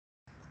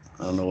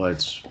I don't know why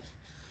it's...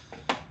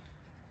 I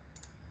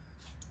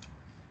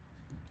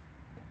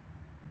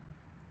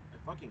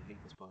fucking hate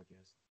this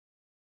podcast.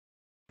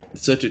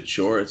 It's such a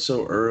chore. It's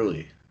so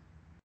early.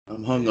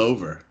 I'm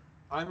hungover.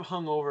 I'm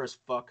hungover as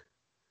fuck.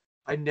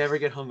 I never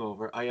get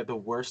hungover. I have the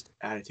worst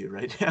attitude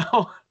right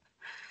now.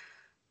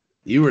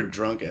 You were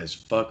drunk as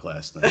fuck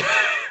last night.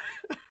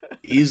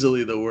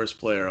 Easily the worst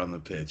player on the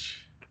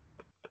pitch.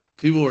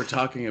 People were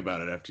talking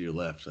about it after you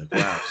left. Like,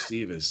 wow,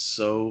 Steve is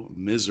so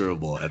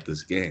miserable at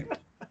this game.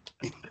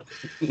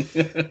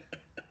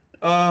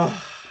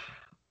 I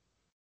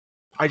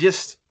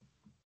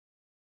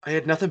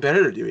had nothing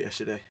better to do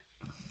yesterday.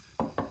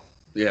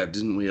 Yeah,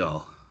 didn't we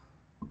all?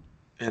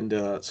 And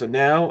so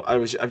now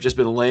I've just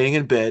been laying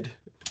in bed.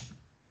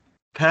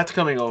 Pat's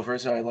coming over,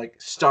 so I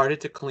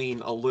started to clean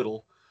a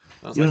little.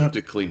 You don't have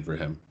to clean for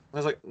him. I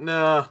was like,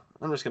 nah,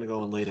 I'm just gonna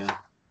go and lay down.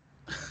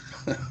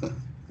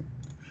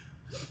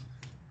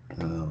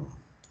 Oh.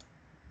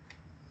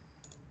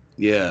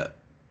 Yeah.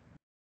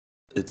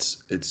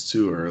 It's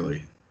too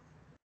early.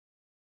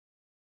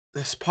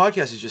 This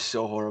podcast is just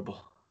so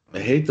horrible. I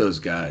hate those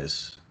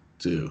guys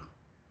too.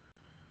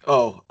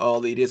 Oh, all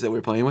the idiots that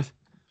we're playing with?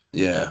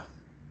 Yeah.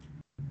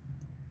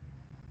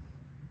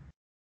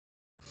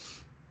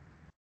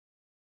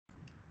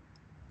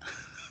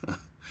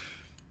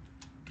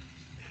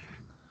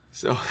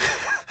 So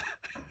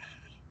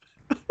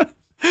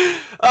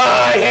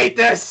I hate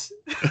this.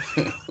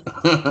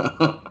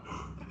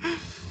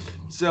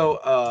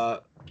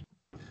 So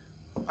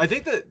I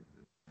think that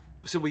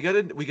we got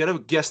a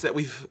guest that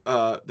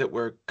that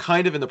we're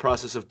kind of in the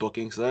process of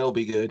booking, so that'll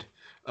be good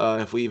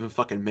if we even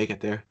fucking make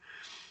it there.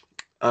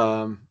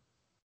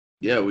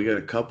 Yeah, we got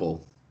a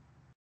couple.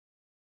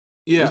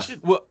 Yeah.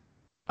 Well,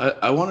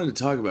 I wanted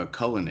to talk about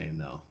Cullinane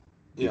though,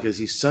 because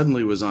he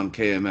suddenly was on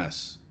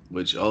KMS,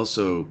 which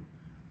also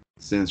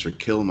stands for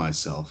Kill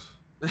Myself.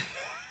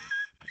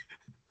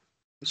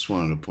 Just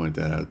wanted to point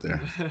that out there.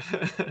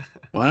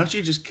 Why don't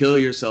you just kill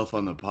yourself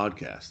on the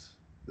podcast?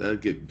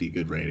 That'd be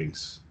good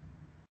ratings.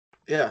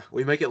 Yeah,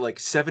 we might get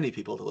 70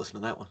 people to listen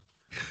to that one.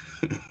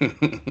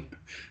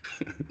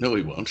 No,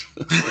 we won't.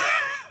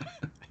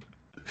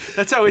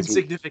 That's how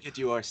insignificant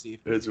you are, Steve.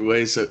 It's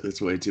way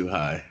too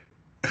high.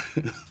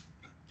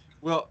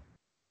 Well,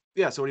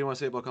 yeah. So what do you want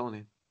to say about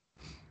Cullinane?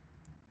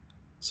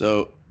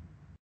 So,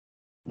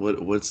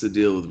 what's the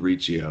deal with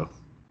Riccio?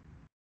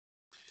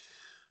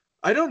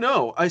 I don't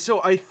know. I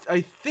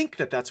think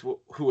that's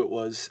who it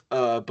was.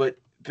 But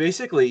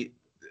basically,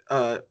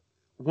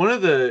 one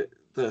of the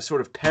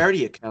sort of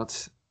parody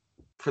accounts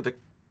for the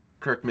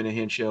Kirk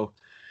Minahan show,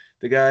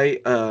 the guy,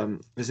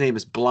 his name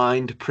is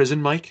Blind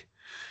Prison Mike.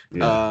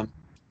 Yeah.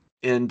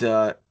 And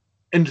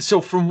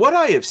so from what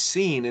I have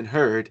seen and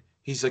heard,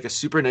 he's a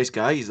super nice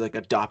guy. He's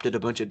adopted a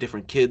bunch of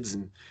different kids,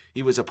 and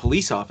he was a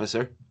police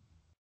officer.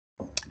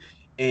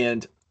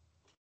 And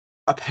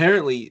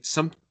apparently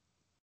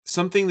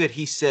something that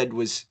he said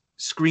was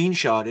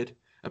screenshotted,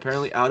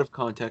 apparently out of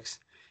context,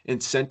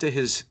 and sent to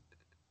his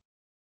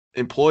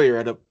employer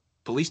at a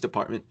police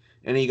department,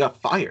 and he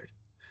got fired.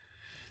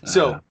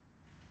 So,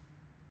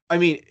 I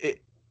mean,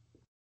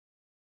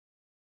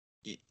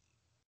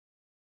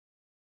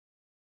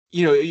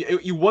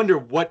 you wonder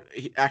what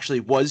actually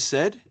was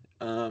said,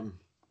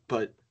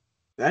 but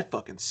that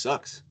fucking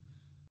sucks.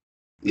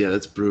 Yeah,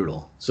 that's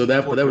brutal. So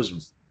that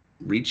was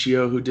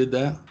Riccio who did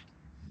that?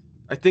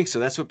 I think so.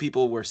 That's what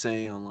people were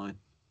saying online.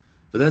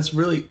 But that's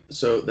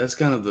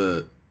kind of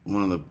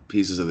one of the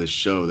pieces of this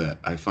show that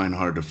I find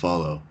hard to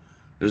follow.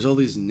 There's all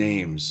these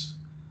names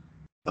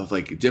of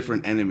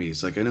different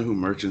enemies. I know who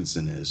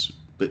Murchison is,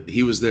 but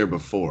he was there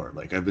before.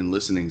 I've been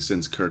listening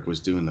since Kirk was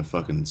doing the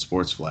fucking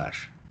Sports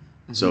Flash.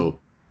 Mm-hmm. So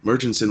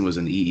Murchison was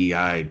an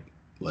EEI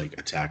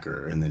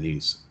attacker, and then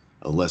he's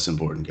a less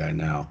important guy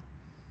now.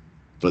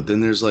 But then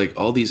there's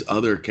all these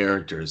other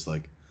characters.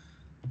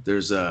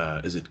 There's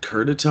is it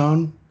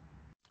Curtatone,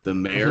 the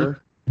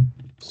mayor? Mm-hmm.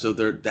 So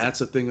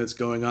that's a thing that's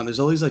going on. There's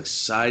all these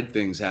side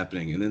things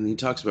happening, and then he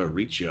talks about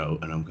Riccio,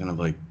 and I'm kind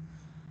of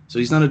so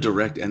he's not a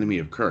direct enemy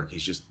of Kirk.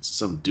 He's just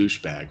some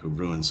douchebag who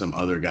ruined some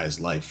other guy's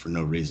life for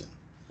no reason.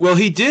 Well,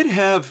 he did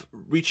have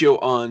Riccio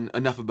on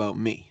Enough About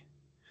Me.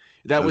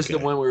 That was the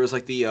one where it was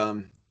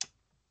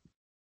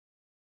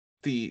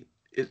the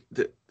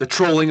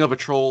trolling of a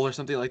troll or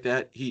something like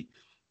that. He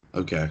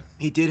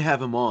did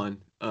have him on,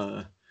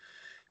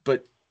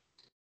 but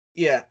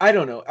yeah, I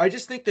don't know. I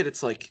just think that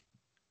it's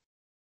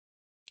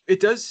it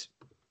does.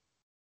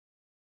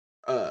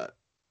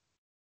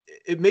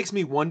 It makes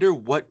me wonder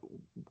what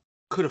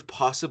could have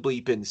possibly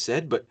been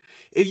said. But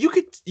if you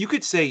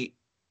could say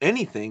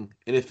anything,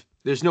 and if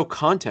there's no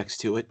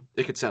context to it,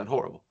 it could sound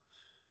horrible.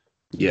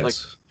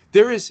 Yes,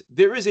 there is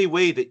a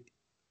way that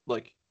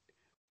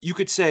you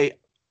could say,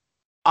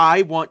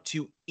 I want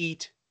to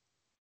eat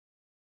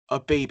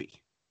a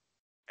baby.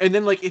 And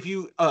then if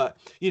you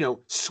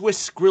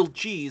Swiss grilled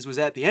cheese was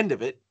at the end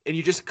of it, and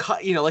you just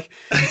cut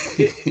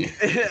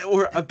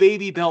or a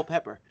baby bell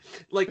pepper,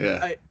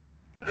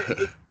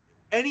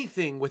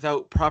 anything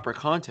without proper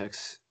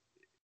context.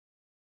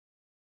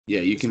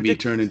 Yeah, you can be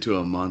turned into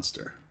a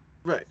monster.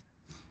 Right.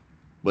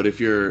 But if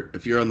you're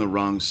on the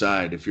wrong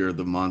side, if you're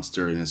the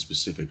monster in a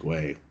specific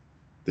way,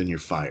 then you're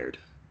fired.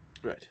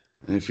 Right.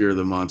 And if you're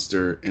the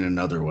monster in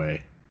another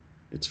way,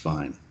 it's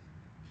fine.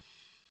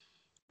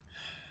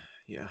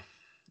 Yeah.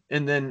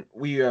 And then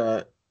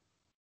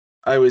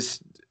I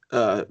was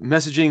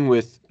messaging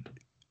with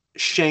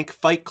Shank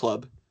Fight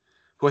Club,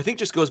 who I think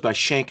just goes by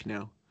Shank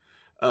now.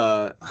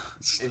 And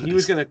he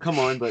was gonna come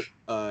on, but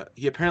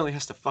he apparently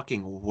has to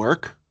fucking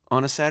work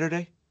on a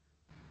Saturday.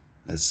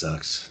 That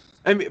sucks.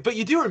 I mean, but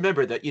you do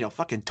remember that,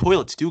 fucking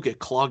toilets do get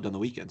clogged on the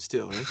weekends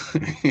too,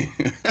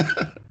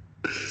 right?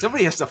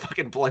 Somebody has to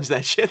fucking plunge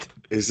that shit.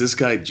 Is this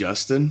guy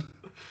Justin?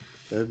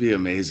 That'd be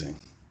amazing.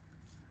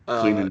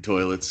 Cleaning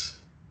toilets.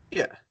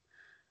 Yeah.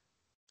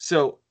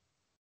 So,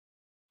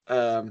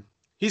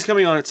 he's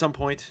coming on at some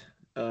point.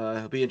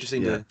 It'll be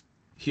interesting to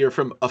hear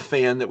from a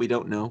fan that we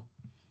don't know.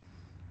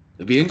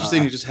 It'd be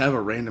interesting to just have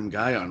a random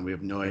guy on. We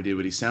have no idea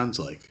what he sounds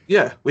like.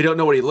 Yeah, we don't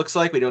know what he looks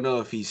like. We don't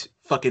know if he's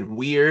fucking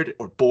weird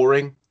or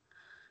boring.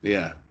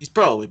 Yeah. He's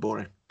probably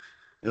boring.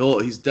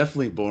 He's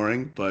definitely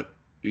boring, but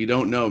you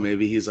don't know.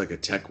 Maybe he's like a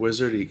tech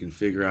wizard. He can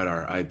figure out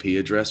our IP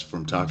address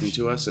from talking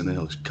to us, and then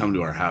he'll come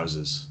to our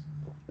houses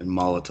and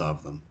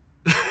Molotov them.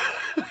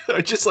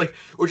 Or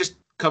just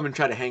come and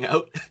try to hang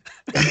out.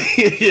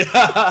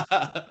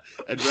 Yeah.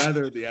 I'd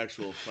rather the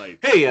actual fight.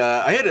 Hey,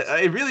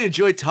 I really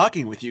enjoyed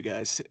talking with you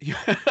guys.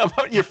 I'm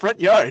out in your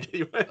front yard.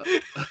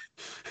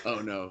 Oh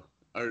no.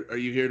 Are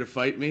you here to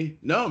fight me?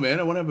 No, man,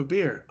 I want to have a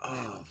beer.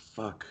 Oh,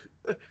 fuck.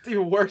 It's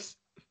even worse.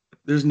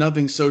 There's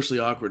nothing socially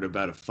awkward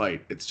about a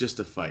fight. It's just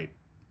a fight.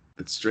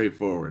 It's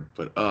straightforward.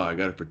 But I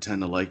got to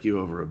pretend to like you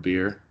over a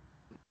beer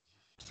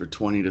for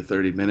 20 to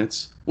 30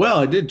 minutes. Well,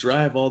 I did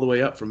drive all the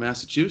way up from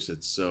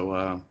Massachusetts,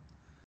 so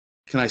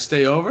can I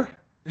stay over?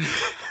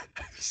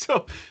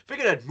 So,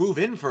 figured I'd move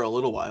in for a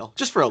little while.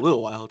 Just for a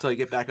little while until I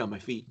get back on my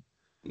feet.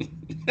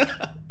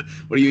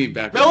 What do you mean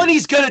back?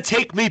 Melanie's gonna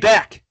take me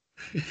back.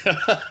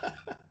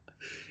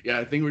 Yeah,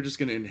 I think we're just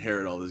gonna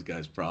inherit all this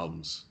guy's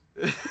problems.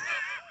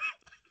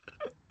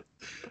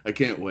 I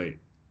can't wait.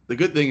 The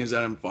good thing is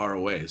that I'm far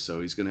away,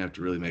 so he's gonna have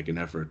to really make an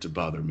effort to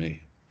bother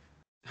me.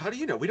 How do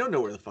you know? We don't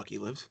know where the fuck he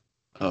lives.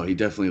 Oh, he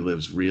definitely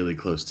lives really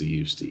close to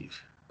you,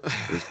 Steve.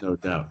 There's no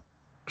doubt.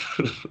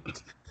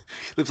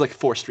 Lives like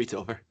 4 streets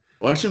over.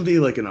 Watch him be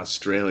like an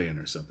Australian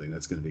or something.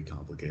 That's gonna be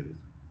complicated.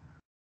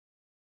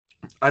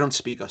 I don't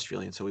speak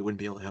Australian, so we wouldn't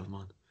be able to have him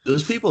on.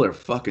 Those people are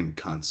fucking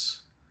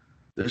cunts.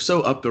 They're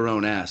so up their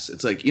own ass.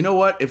 It's like, you know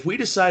what? If we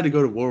decide to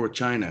go to war with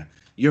China,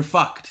 you're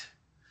fucked.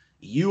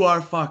 You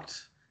are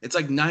fucked. It's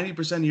like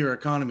 90% of your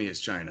economy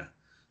is China.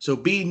 So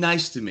be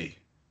nice to me.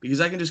 Because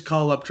I can just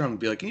call up Trump and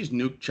be like, can you just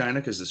nuke China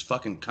because this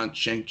fucking cunt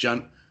Shank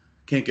Junt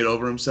can't get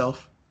over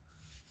himself?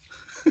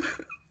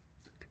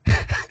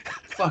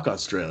 Fuck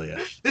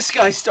Australia. This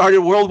guy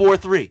started World War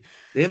III.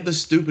 They have the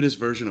stupidest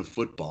version of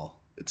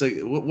football. It's like,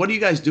 what are you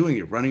guys doing?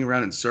 You're running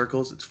around in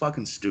circles? It's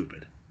fucking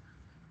stupid.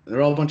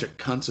 They're all a bunch of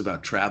cunts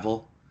about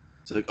travel.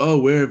 It's like, oh,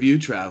 where have you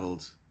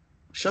traveled?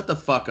 Shut the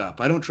fuck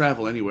up. I don't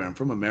travel anywhere. I'm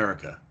from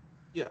America.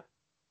 Yeah.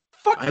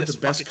 Fuck I have this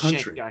the best fucking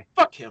country. Shank guy.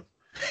 Fuck him.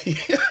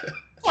 Yeah.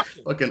 Fuck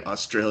him. Fucking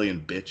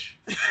Australian bitch.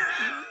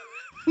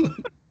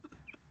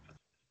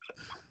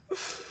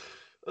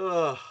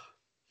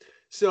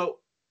 So,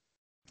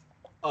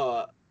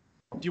 do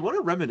you want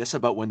to reminisce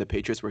about when the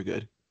Patriots were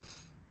good?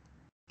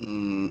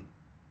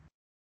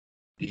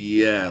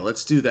 Yeah,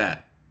 let's do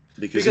that.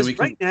 Because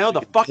right now,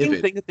 the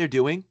fucking thing that they're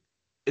doing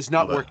is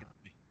not working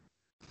for me.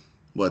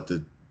 What,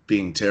 the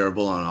being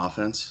terrible on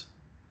offense?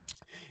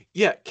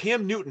 Yeah,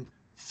 Cam Newton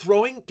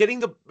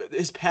getting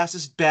his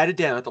passes batted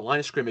down at the line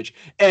of scrimmage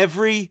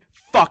every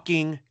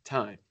fucking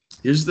time.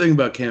 Here's the thing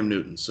about Cam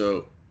Newton.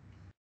 So,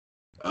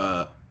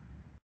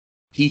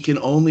 he can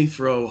only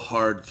throw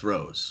hard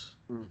throws.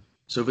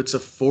 So if it's a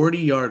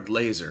 40-yard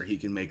laser, he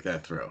can make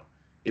that throw.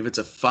 If it's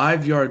a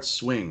 5-yard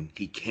swing,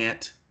 he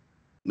can't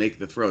make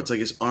the throw. It's like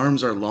his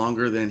arms are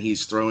longer than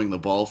he's throwing the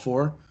ball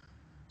for.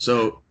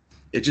 So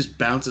it just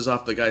bounces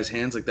off the guy's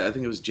hands like that. I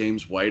think it was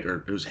James White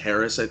or it was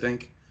Harris, I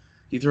think.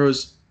 It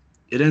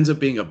ends up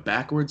being a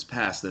backwards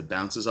pass that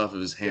bounces off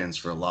of his hands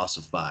for a loss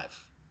of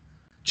 5.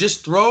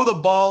 Just throw the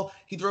ball.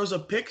 He throws a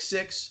pick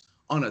 6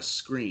 on a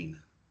screen.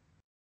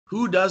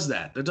 Who does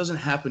that? That doesn't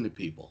happen to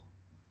people.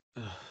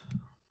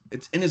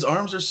 And his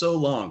arms are so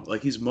long.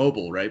 Like, he's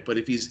mobile, right? But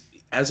if he's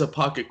as a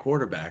pocket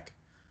quarterback,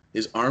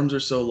 his arms are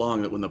so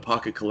long that when the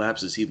pocket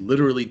collapses, he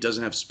literally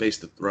doesn't have space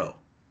to throw.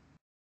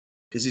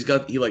 Because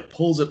he like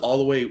pulls it all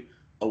the way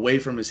away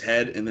from his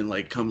head and then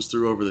like comes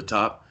through over the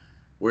top.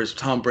 Whereas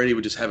Tom Brady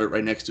would just have it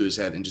right next to his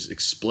head and just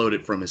explode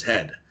it from his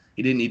head.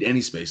 He didn't need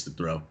any space to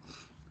throw.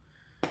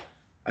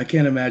 I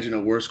can't imagine a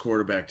worse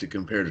quarterback to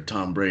compare to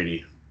Tom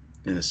Brady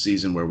in a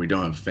season where we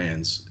don't have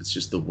fans. It's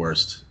just the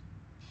worst.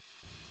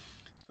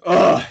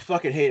 Oh, I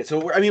fucking hate it. So,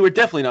 we're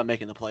definitely not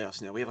making the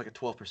playoffs now. We have like a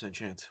 12%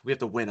 chance. We have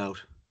to win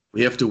out.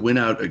 We have to win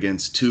out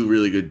against 2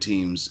 really good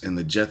teams, and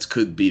the Jets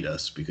could beat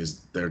us because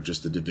they're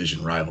just a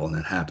division rival, and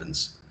that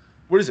happens.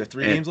 What is there,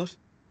 3 games left?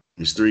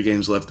 There's 3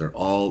 games left. They're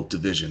all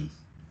division.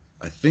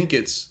 I think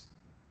it's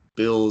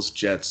Bills,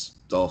 Jets,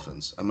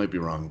 Dolphins. I might be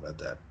wrong about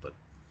that, but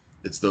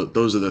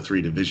those are the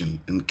three division.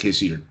 In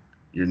case you're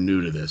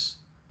new to this,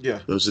 Yeah.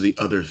 those are the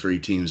other three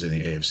teams in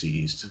the AFC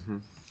East, Mm-hmm.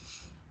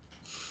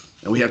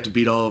 and we have to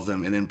beat all of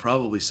them, and then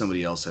probably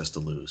somebody else has to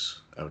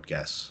lose. I would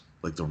guess,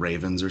 like the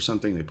Ravens or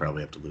something. They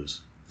probably have to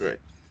lose. Right.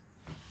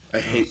 I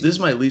hate this is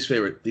my least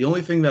favorite. The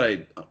only thing that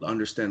I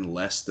understand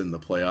less than the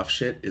playoff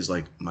shit is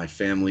like my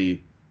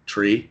family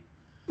tree.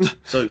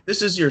 So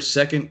this is your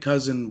second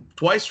cousin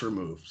twice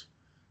removed.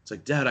 It's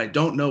like, Dad, I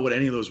don't know what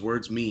any of those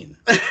words mean.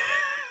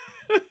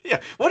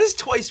 Yeah. What does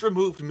twice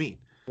removed mean?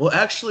 Well,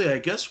 actually, I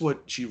guess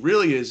what she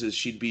really is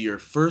she'd be your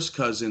first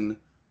cousin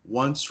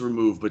once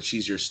removed, but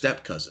she's your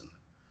step cousin.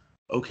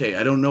 Okay,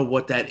 I don't know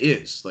what that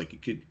is. Like, you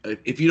could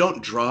if you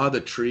don't draw the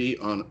tree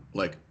on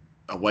like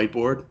a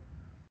whiteboard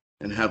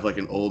and have like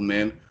an old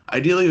man.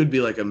 Ideally, it would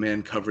be like a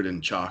man covered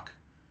in chalk,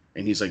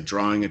 and he's like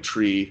drawing a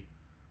tree,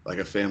 like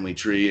a family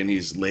tree, and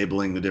he's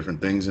labeling the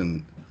different things.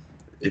 And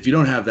if you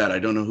don't have that, I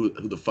don't know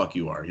who the fuck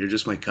you are. You're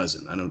just my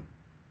cousin.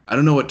 I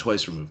don't know what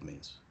twice removed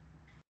means.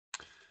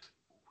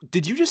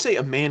 Did you just say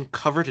a man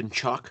covered in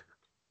chalk?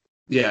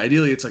 Yeah,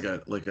 ideally it's like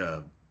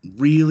a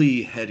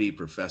really heady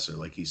professor.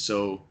 Like he's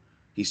so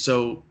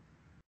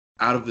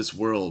out of this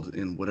world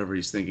in whatever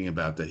he's thinking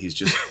about that he's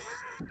just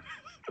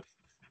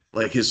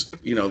like his,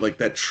 like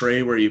that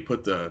tray where you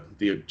put the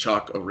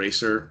chalk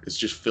eraser is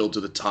just filled to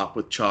the top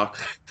with chalk.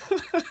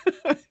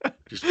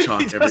 Just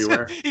chalk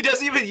everywhere. He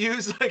doesn't even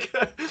use like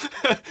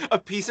a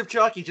piece of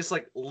chalk. He just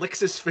like licks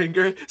his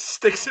finger,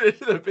 sticks it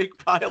into the big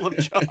pile of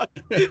chalk,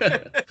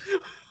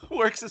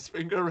 works his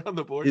finger around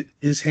the board.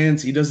 His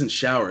hands, he doesn't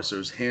shower, so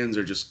his hands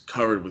are just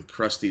covered with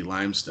crusty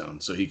limestone,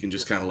 so he can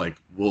just kind of like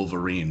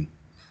Wolverine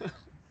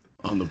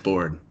on the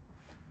board.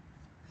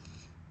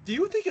 Do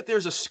you think that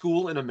there's a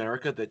school in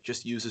America that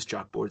just uses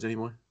chalkboards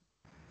anymore?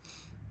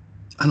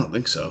 I don't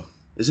think so.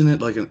 Isn't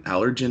it like an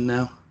allergen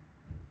now?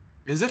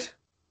 Is it?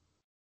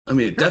 I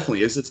mean, it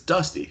definitely is. It's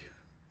dusty.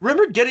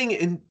 Remember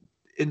getting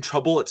in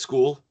trouble at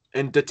school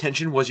and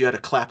detention was you had to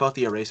clap out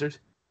the erasers?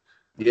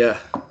 Yeah.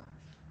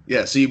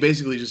 Yeah, so you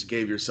basically just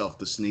gave yourself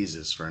the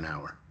sneezes for an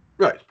hour.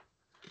 Right.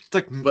 It's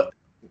like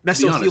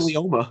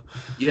mesothelioma.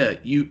 Yeah,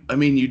 you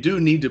do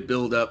need to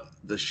build up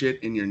the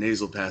shit in your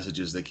nasal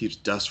passages that keeps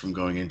dust from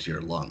going into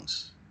your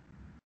lungs.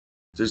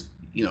 There's,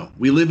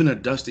 we live in a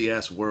dusty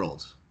ass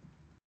world.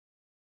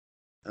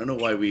 I don't know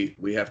why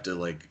we have to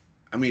like.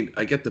 I mean,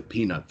 I get the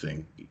peanut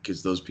thing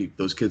because those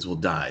kids will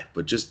die,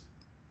 but just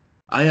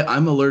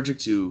I'm allergic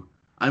to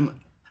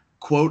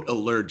quote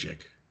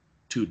allergic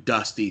to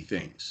dusty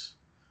things,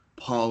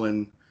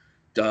 pollen,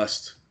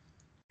 dust,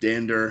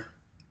 dander.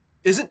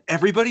 Isn't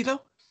everybody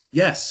though?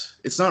 Yes,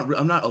 it's not.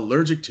 I'm not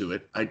allergic to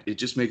it. It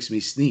just makes me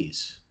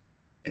sneeze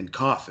and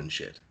cough and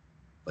shit.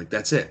 Like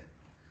that's it,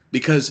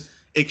 because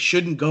it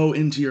shouldn't go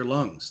into your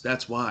lungs.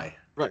 That's why.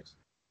 Right.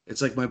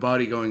 It's like my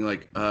body going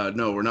like,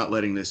 no, we're not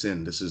letting this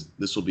in.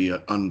 This will be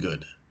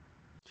ungood.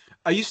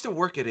 I used to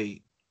work at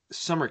a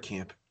summer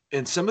camp,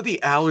 and some of the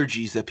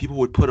allergies that people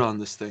would put on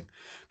this thing,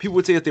 people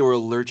would say that they were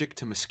allergic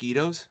to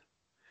mosquitoes.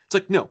 It's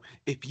like, no,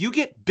 if you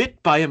get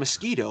bit by a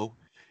mosquito,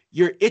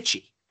 you're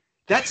itchy.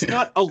 That's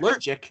not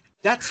allergic.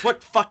 That's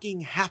what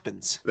fucking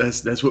happens.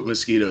 That's what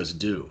mosquitoes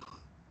do.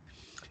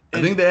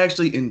 I think they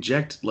actually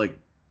inject like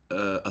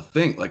a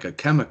thing, like a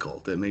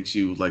chemical that makes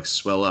you like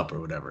swell up or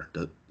whatever.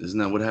 Isn't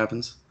that what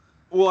happens?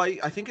 Well,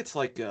 I think it's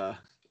like,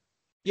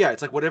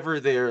 it's like whatever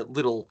their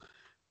little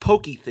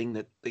pokey thing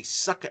that they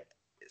suck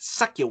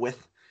you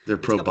with. They're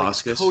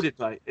proboscis. Like coated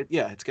by it.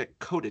 Yeah, it's got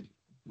coated.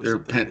 They're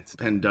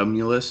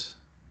pendumulous.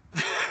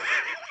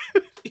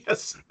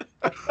 Yes,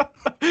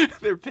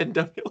 they're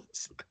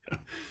pendumulous.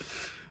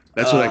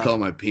 That's what I call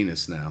my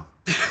penis now.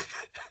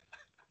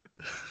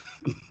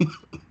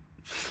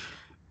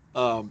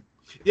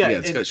 Yeah,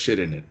 it's got shit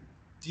in it.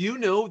 Do you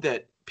know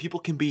that people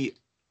can be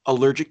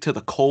allergic to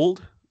the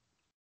cold?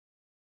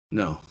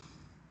 No.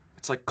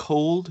 It's like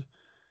cold.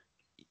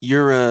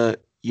 You're a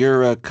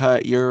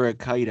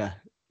kaida.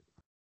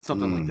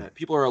 Something like that.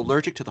 People are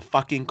allergic to the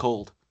fucking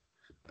cold.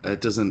 I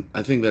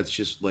think that's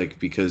just like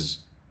because,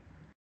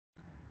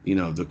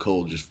 the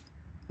cold just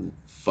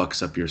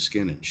fucks up your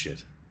skin and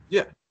shit.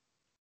 Yeah.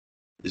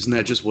 Isn't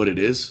that just what it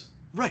is?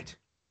 Right.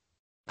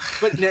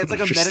 But it's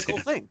like a medical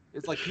thing.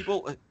 It's like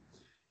people.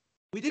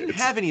 We didn't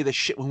have any of this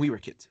shit when we were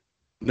kids.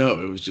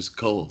 No, it was just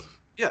cold.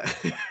 Yeah.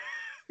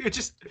 Your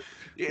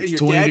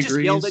dad just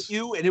yelled at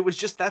you, and it was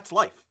just that's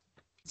life.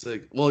 It's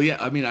like, well, yeah.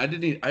 I mean,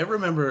 I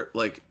remember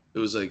like it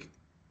was like,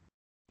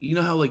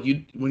 how like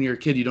when you're a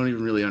kid, you don't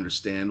even really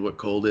understand what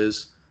cold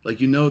is. Like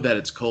that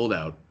it's cold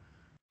out,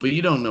 but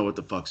you don't know what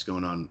the fuck's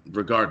going on,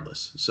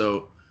 regardless.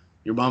 So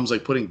your mom's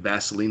like putting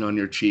Vaseline on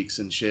your cheeks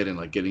and shit, and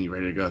like getting you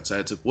ready to go outside.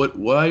 It's like,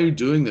 why are you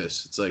doing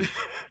this? It's like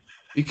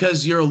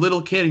because you're a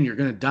little kid and you're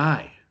gonna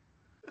die.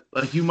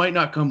 Like you might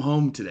not come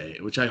home today,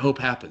 which I hope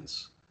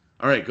happens.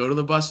 All right, go to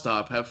the bus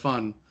stop, have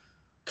fun,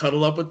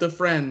 cuddle up with the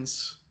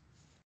friends,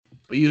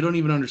 but you don't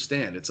even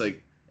understand. It's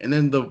like, and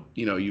then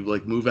you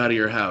like move out of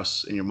your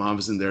house and your mom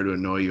isn't there to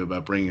annoy you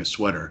about bringing a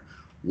sweater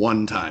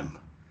one time,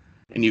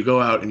 and you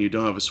go out and you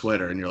don't have a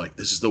sweater, and you're like,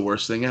 this is the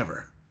worst thing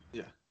ever.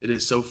 Yeah. It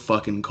is so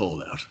fucking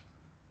cold out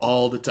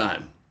all the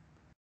time.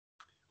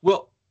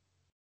 Well,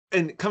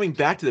 and coming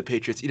back to the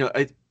Patriots,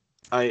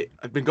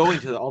 I've been going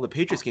to all the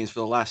Patriots games for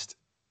the last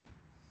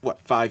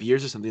 5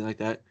 years or something like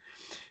that,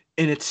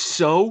 and it's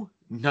so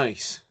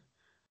nice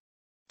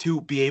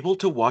to be able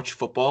to watch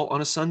football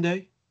on a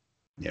Sunday.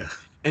 Yeah.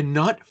 And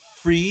not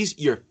freeze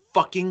your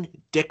fucking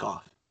dick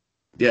off.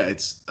 Yeah,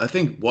 I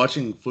think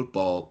watching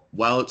football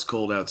while it's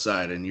cold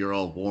outside and you're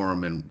all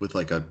warm and with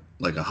like a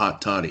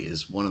hot toddy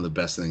is one of the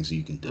best things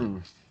you can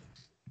do.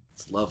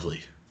 It's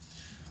lovely.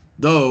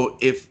 Though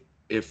if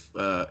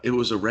it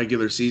was a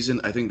regular season,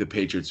 I think the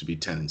Patriots would be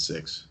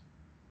 10-6.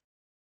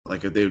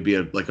 Like they would be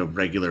a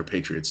regular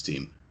Patriots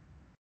team.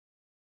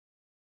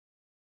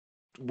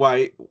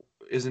 Why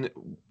isn't it?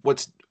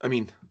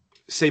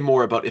 Say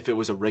more about if it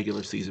was a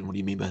regular season. What do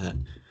you mean by that?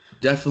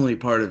 Definitely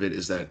part of it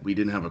is that we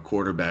didn't have a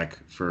quarterback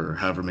for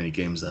however many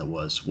games that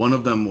was. One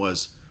of them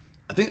was,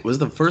 I think it was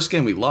the first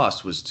game we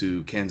lost was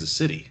to Kansas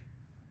City.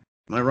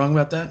 Am I wrong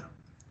about that?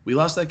 We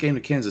lost that game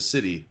to Kansas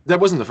City. That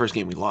wasn't the first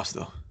game we lost,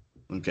 though.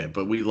 Okay,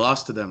 but we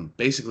lost to them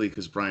basically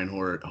because Brian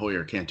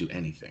Hoyer can't do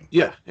anything.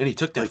 Yeah, and he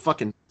took that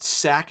fucking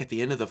sack at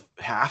the end of the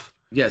half.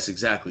 Yes,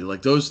 exactly.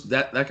 Like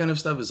that kind of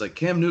stuff is like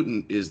Cam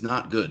Newton is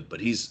not good,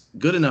 but he's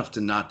good enough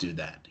to not do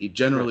that. He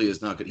generally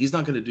is not good. He's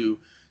not going to do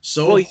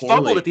so well, he poorly.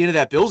 fumbled at the end of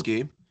that Bills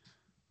game.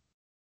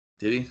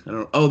 Did he? I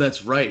don't. Oh,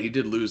 that's right. He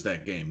did lose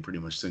that game pretty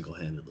much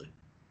single-handedly.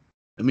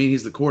 I mean,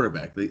 he's the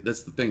quarterback.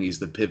 That's the thing. He's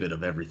the pivot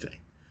of everything.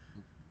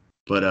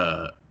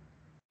 But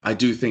I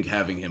do think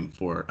having him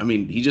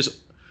he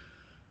just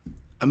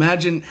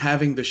imagine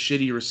having the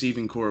shitty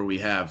receiving core we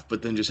have,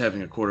 but then just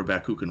having a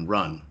quarterback who can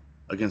run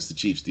against the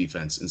Chiefs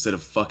defense instead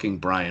of fucking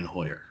Brian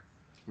Hoyer.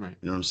 Right.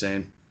 You know what I'm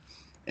saying?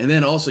 And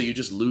then also you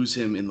just lose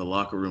him in the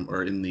locker room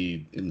or in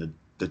the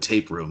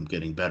tape room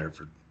getting better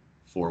for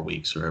 4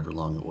 weeks or however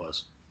long it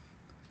was.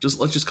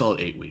 Let's just call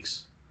it 8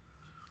 weeks.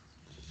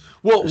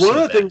 Well, one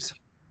of the things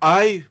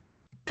I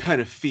kind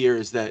of fear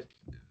is that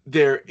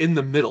they're in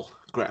the middle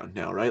ground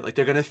now, right? Like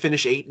they're going to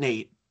finish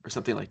 8-8 or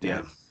something like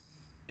that.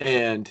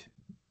 Yeah.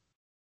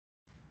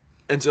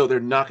 And so they're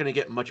not going to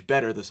get much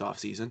better this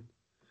offseason.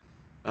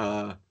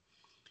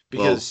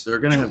 Because they're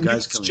going to have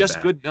guys coming back. It's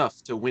just good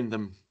enough to win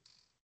them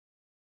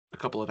a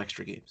couple of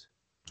extra games.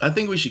 I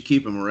think we should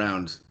keep him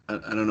around. I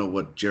don't know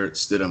what Jarrett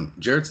Stidham.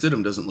 Jarrett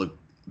Stidham doesn't look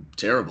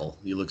terrible.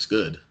 He looks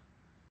good,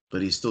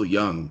 but he's still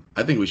young.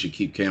 I think we should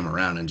keep Cam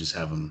around and just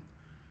have him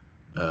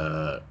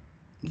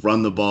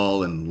run the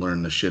ball and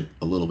learn the shit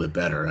a little bit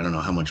better. I don't know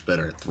how much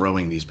better at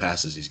throwing these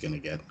passes he's going to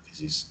get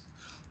because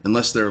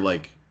unless they're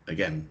like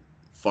again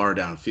far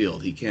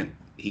downfield,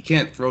 he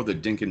can't throw the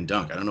dink and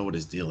dunk. I don't know what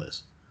his deal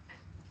is.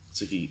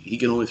 It's like he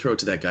can only throw it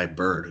to that guy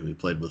Bird who he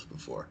played with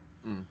before.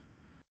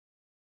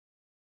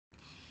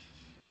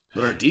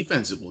 But our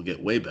defense will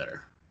get way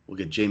better. We'll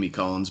get Jamie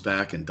Collins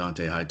back and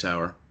Dante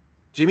Hightower.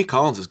 Jamie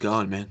Collins is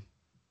gone, man.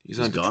 He's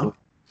on gone? Detroit.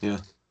 Yeah.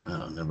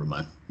 Oh, never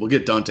mind. We'll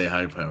get Dante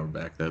Hightower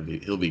back.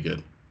 He'll be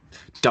good.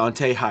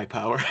 Dante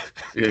Hightower.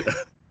 Yeah.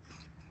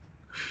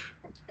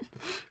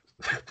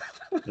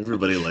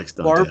 Everybody likes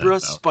Dante Barbara Hightower.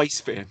 Spice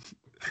fan.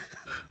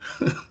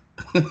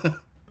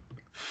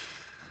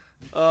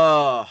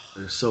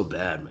 They're so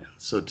bad, man.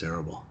 So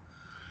terrible.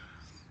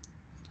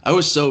 I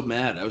was so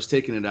mad. I was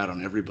taking it out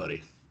on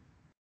everybody.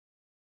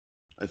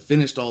 I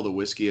finished all the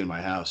whiskey in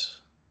my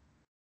house.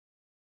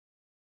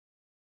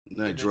 And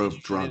then I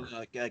drove drunk.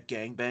 A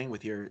gangbang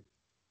with your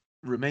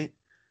roommate?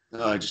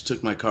 No, I just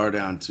took my car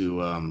down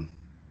to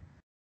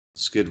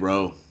Skid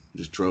Row.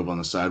 Just drove on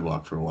the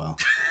sidewalk for a while.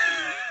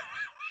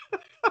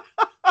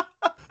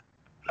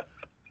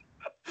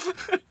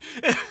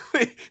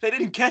 They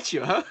didn't catch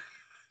you, huh?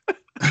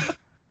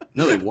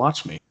 No, they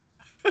watched me.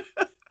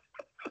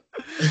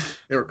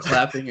 They were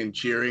clapping and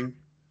cheering.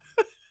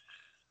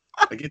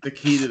 I get the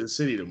key to the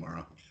city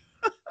tomorrow.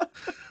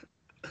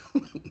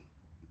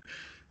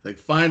 Like,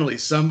 finally,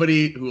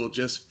 somebody who will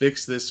just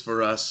fix this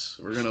for us.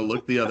 We're going to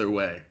look the other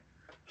way.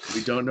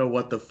 We don't know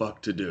what the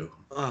fuck to do.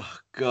 Oh,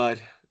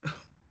 God.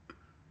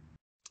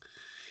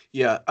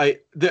 Yeah,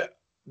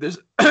 there's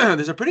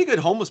a pretty good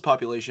homeless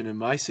population in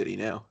my city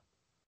now.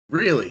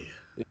 Really?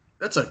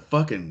 That's a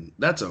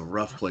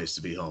rough place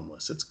to be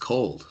homeless. It's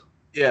cold.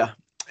 Yeah.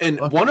 And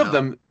one of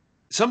them,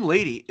 some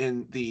lady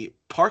in the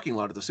parking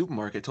lot of the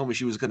supermarket told me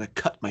she was going to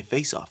cut my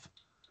face off.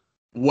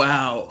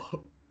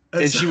 Wow.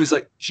 And she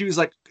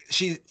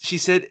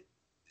said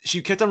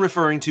she kept on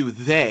referring to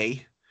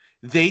they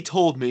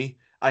told me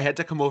I had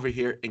to come over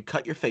here and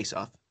cut your face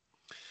off.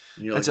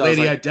 And you're like,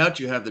 lady, I doubt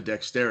you have the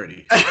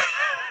dexterity.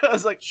 I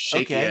was like,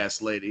 shaky okay.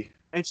 Ass lady.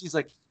 And she's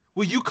like,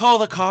 will you call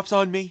the cops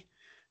on me?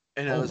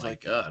 And I was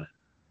like, God.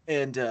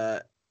 And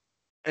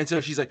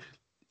so she's like,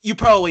 you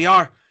probably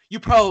are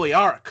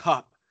a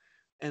cop.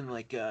 And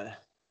like,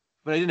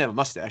 but I didn't have a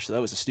mustache, so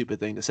that was a stupid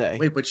thing to say.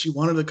 Wait, but she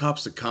wanted the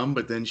cops to come,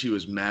 but then she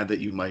was mad that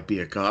you might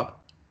be a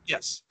cop?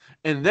 Yes.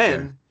 And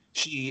then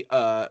she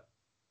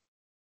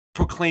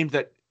proclaimed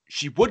that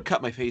she would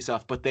cut my face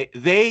off, but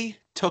they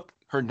took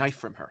her knife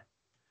from her.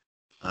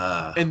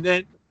 And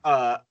then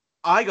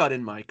I got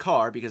in my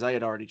car because I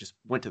had already just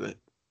went to the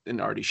and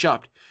already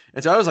shopped.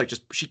 And so I was like,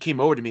 she came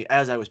over to me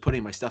as I was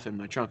putting my stuff in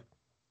my trunk.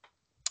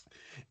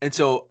 And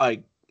so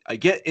I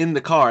get in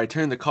the car, I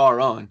turn the car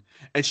on,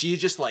 and she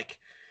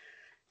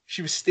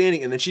was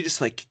standing, and then she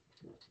just like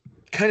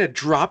kind of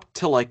dropped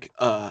to like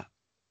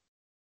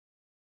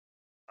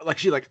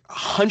she like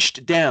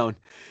hunched down,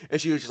 and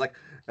she was just like,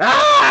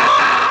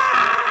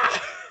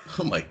 ah!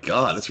 Oh my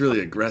God, that's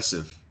really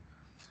aggressive.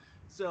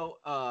 So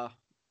I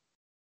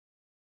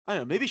don't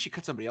know, maybe she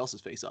cut somebody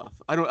else's face off.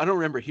 I don't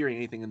remember hearing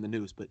anything in the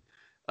news, but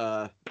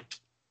uh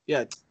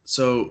yeah,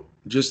 So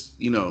just,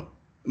 that is a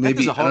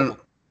maybe I horrible. don't.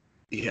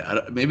 Yeah,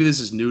 maybe this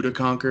is new to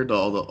Concord, to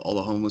all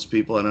the homeless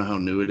people. I don't know how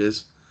new it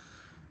is,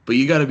 but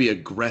you got to be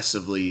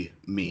aggressively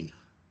mean.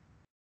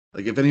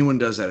 Like if anyone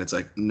does that, it's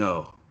like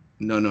no,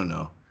 no, no,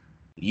 no.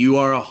 You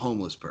are a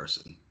homeless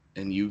person,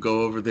 and you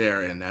go over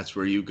there, and that's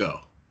where you go.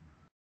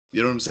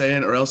 You know what I'm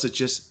saying? Or else it's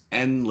just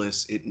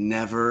endless. It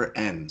never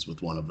ends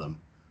with one of them.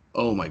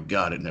 Oh my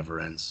God, it never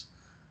ends.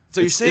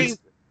 So you're It's saying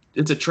it's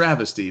it's a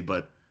travesty,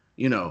 but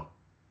you know,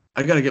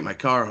 I got to get my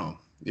car home.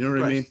 You know what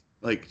I right. mean?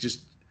 Like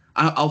just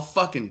I'll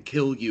fucking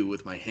kill you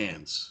with my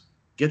hands.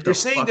 Get You're the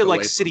saying fuck they're like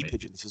away from city me.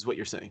 pigeons, is what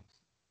you're saying.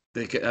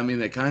 I mean,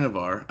 they kind of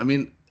are. I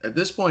mean, at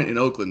this point in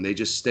Oakland, they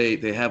just stay.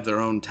 They have their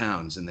own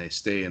towns, and they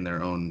stay in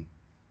their own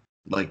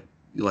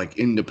like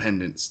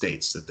independent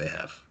states that they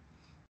have,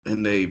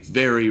 and they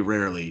very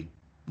rarely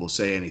will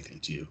say anything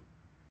to you.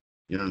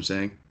 You know what I'm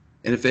saying?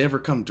 And if they ever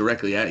come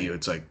directly at you,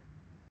 it's like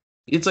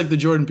the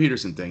Jordan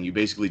Peterson thing. You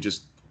basically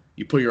just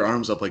you put your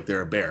arms up like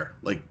they're a bear.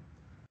 Like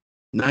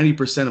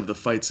 90% of the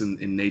fights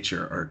in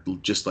nature are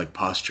just like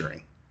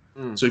posturing.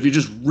 Mm, So if you're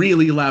just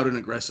really loud and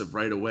aggressive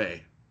right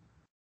away,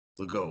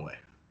 they'll go away.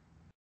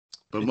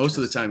 But most of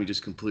the interesting. time, you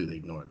just completely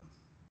ignore them.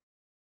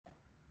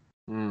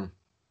 Mm.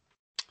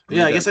 I Yeah,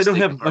 made I that guess I don't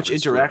mistake in have much Harvard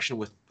Square. interaction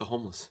with the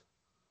homeless.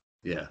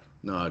 Yeah,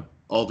 no,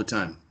 all the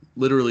time,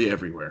 literally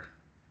everywhere,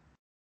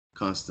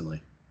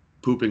 constantly,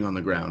 pooping on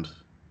the ground.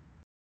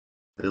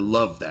 They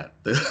love that.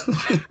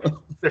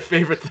 Their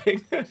favorite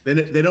thing.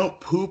 They don't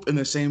poop in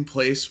the same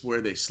place where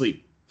they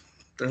sleep.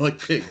 They're like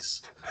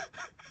pigs.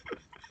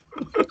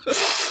 uh,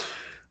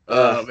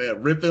 Oh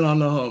man, ripping on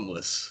the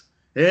homeless.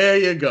 There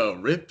you go,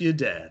 rip your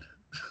dad.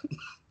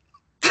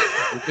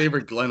 My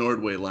favorite Glenn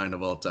Ordway line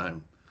of all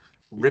time.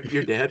 rip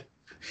your dad.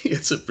 He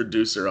gets a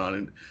producer on,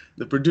 and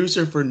the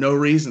producer, for no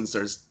reason,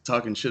 starts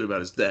talking shit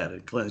about his dad,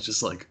 and Glenn's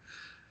just like,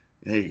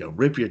 "There you go,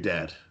 rip your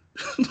dad."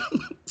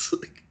 It's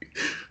like,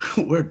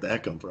 where'd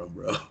that come from,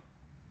 bro?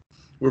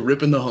 We're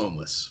ripping the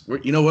homeless.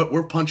 You know what?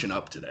 We're punching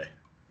up today.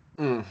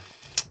 Mm.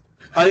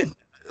 I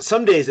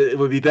some days it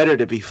would be better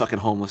to be fucking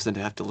homeless than to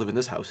have to live in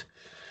this house.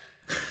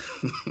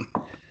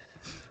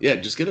 Yeah,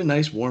 just get a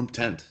nice warm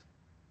tent.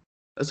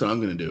 That's what I'm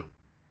gonna do.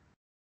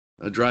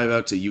 I'll drive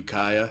out to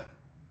Ukiah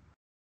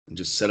and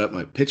just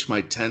pitch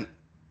my tent,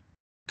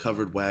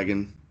 covered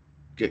wagon,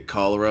 get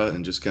cholera,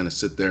 and just kind of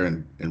sit there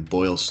and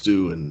boil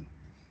stew and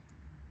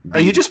Are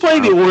you be just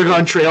playing the around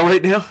Oregon Trail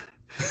right now?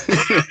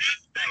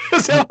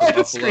 Is that eat the why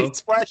the screen buffalo.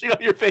 splashing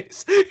on your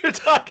face? You're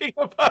talking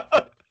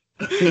about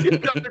your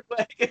covered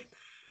wagon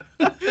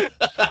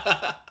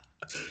Yeah,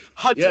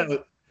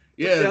 hunting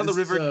yeah. down the This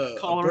is river a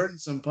cholera.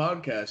 burdensome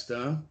podcast,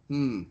 huh?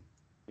 Hmm.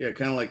 Yeah,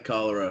 kind of like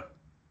cholera.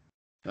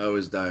 I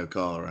always die of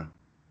cholera.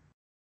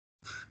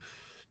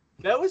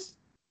 That was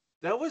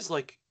that was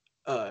like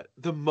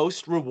the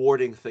most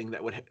rewarding thing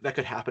that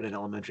could happen in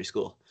elementary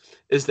school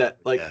is that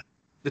Yeah. like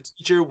the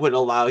teacher would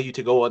allow you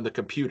to go on the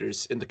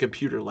computers in the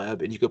computer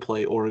lab and you could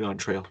play Oregon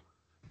Trail.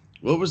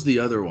 What was the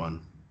other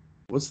one?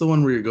 What's the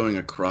one where you're going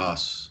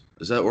across?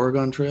 Is that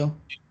Oregon Trail?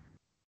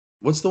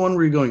 What's the one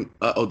where you're going?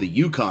 Oh, the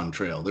Yukon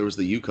Trail. There was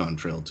the Yukon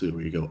Trail too,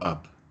 where you go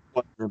up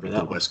I remember like the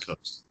that one. West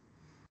Coast.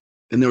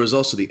 And there was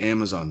also the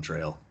Amazon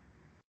Trail,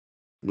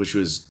 which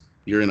was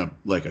you're in a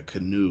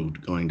canoe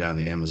going down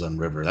the Amazon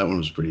River. That one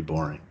was pretty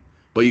boring,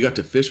 but you got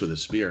to fish with a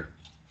spear.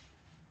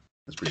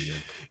 That's pretty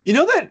good. You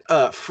know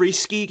that free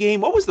ski game?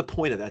 What was the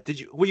point of that?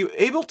 Were you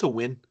able to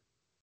win?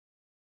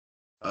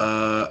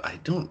 I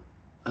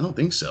don't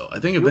think so. I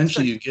think It was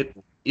eventually like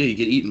you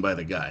get eaten by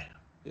the guy.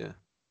 yeah.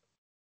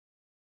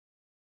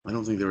 I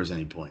don't think there was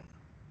any point.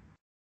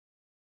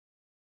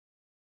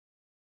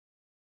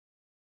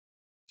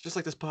 It's just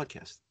like this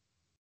podcast.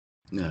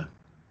 Yeah.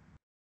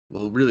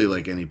 Well, really,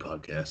 like any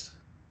podcast.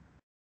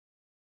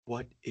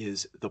 What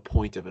is the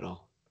point of it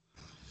all?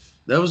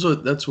 That's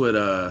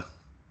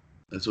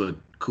what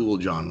Cool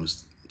John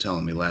was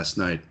telling me last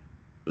night.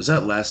 Was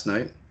that last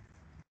night?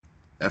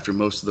 After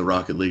most of the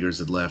Rocket Leaguers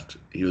had left,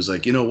 he was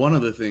like, one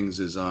of the things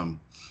is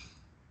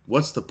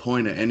what's the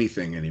point of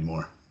anything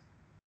anymore?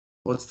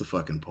 What's the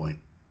fucking point?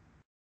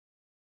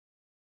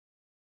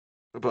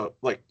 About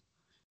like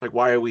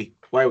why are we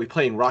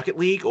playing Rocket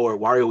League or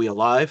why are we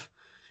alive?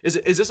 Is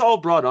this all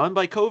brought on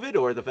by COVID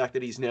or the fact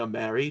that he's now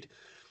married?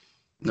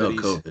 That No, he's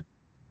COVID.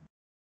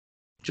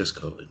 Just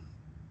COVID. It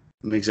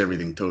makes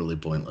everything totally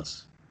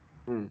pointless.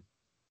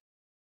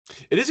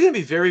 it is going to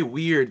be very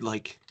weird.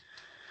 Like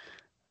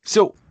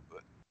so,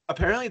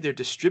 apparently they're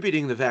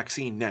distributing the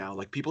vaccine now.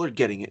 Like people are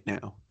getting it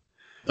now.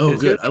 And Oh,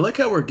 it's gonna good. I like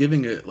how we're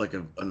giving it like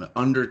an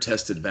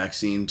under-tested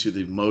vaccine to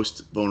the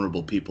most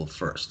vulnerable people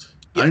first.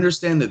 I yeah.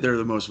 understand that they're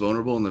the most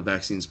vulnerable and the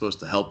vaccine's supposed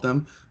to help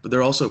them, but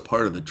they're also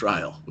part of the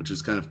trial, which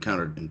is kind of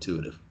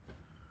counterintuitive.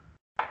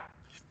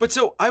 But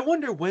so I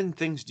wonder when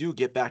things do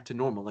get back to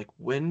normal. Like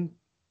when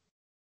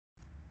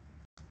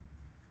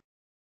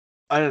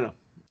I don't know.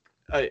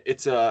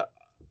 It's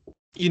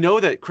you know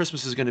that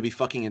Christmas is going to be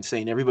fucking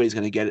insane. Everybody's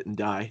going to get it and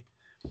die.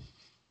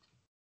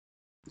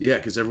 Yeah,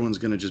 because everyone's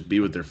going to just be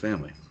with their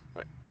family.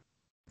 Right.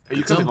 Are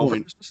you At coming some home for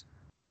point, Christmas?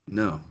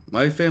 no.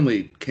 My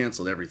family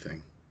canceled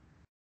everything,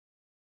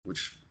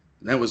 which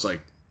that was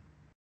like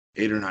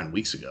 8 or 9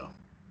 weeks ago.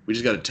 We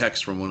just got a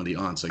text from one of the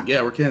aunts like,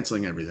 yeah, we're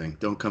canceling everything.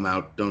 Don't come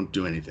out. Don't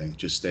do anything.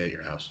 Just stay at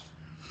your house.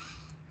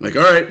 I'm like,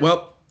 all right,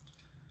 well,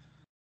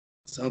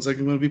 sounds like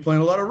I'm going to be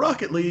playing a lot of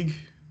Rocket League.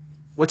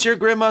 What's your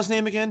grandma's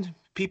name again?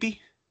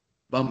 Pee-pee?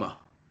 Bumma.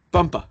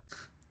 Bumpa.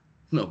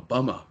 No,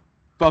 Bumma.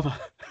 Bumpa.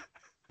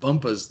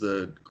 Bumpa's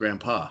the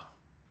grandpa.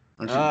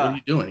 What are Ah.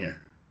 you doing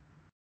here?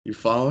 You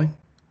following?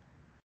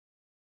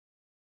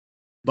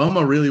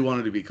 Bumma really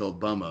wanted to be called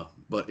Bumma,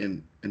 but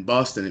in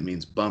Boston it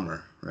means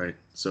bummer, right?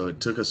 So it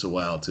took us a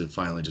while to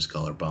finally just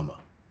call her Bumma.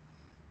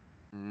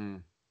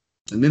 Mm.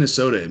 In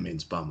Minnesota it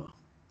means Bumma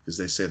because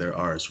they say their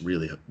R's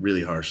really,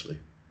 really harshly,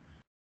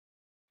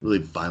 really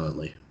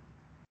violently.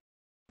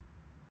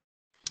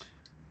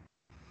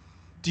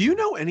 Do you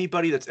know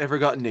anybody that's ever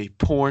gotten a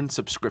porn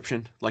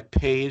subscription, like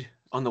paid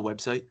on the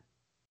website?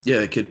 Yeah,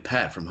 the kid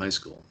Pat from high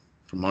school,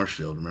 from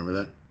Marshfield. Remember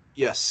that?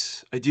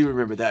 Yes, I do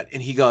remember that.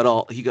 And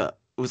it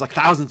was like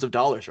thousands of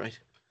dollars, right?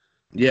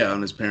 Yeah,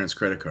 on his parents'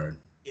 credit card,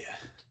 Yeah.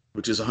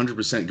 which is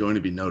 100% going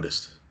to be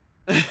noticed.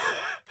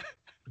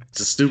 It's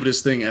the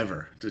stupidest thing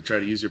ever to try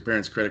to use your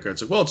parents' credit card.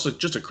 It's like, well, it's like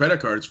just a credit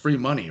card. It's free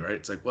money, right?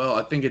 It's like, well,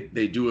 I think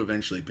they do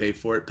eventually pay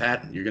for it,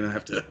 Pat. You're going to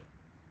have to.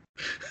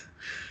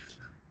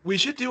 We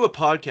should do a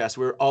podcast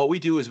where all we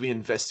do is we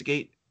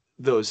investigate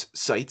those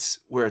sites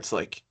where it's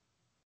like,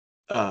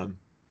 um,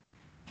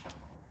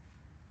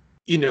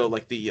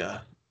 like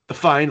the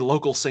find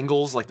local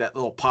singles, like that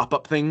little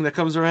pop-up thing that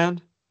comes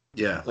around.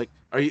 Yeah. Like,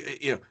 are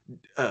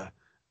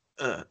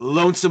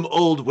lonesome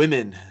old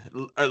women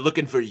are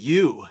looking for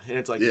you, and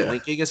it's like Yeah.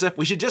 blinking and stuff.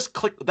 We should just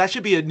click. That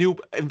should be a new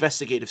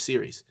investigative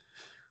series.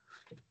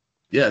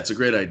 Yeah, it's a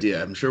great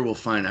idea. I'm sure we'll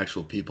find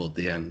actual people at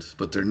the end,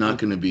 but they're not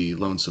going to be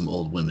lonesome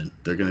old women.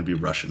 They're going to be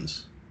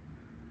Russians.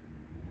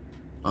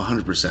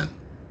 100%.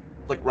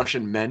 Like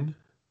Russian men,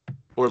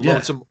 or Yeah.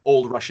 lonesome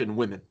old Russian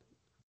women.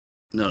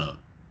 No,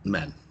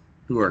 men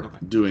who are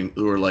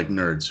like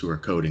nerds who are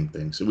coding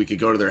things. And we could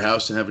go to their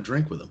house and have a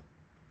drink with them.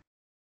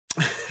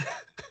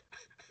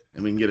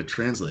 And we can get a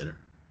translator.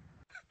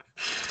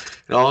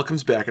 It all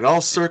comes back. It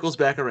all circles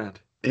back around.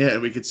 Yeah,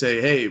 and we could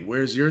say, hey,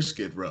 where's your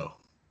Skid Row?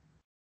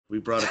 We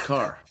brought a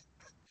car.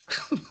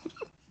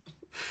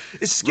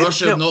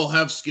 Russia no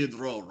have Skid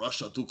Row.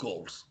 Russia too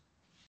cold.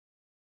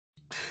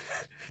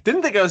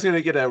 Didn't think I was going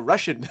to get a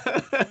Russian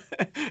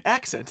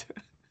accent.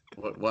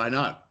 Why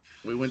not?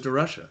 We went to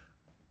Russia.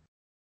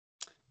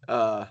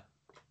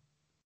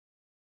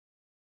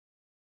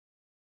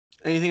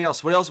 Anything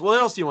else? What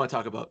else do you want to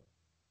talk about?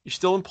 You're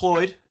still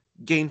employed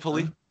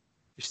gainfully.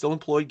 You're still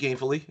employed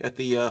gainfully at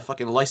the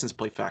fucking license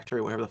plate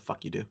factory, whatever the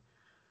fuck you do.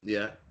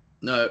 Yeah.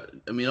 No,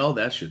 I mean, all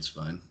that shit's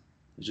fine.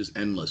 It's just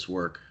endless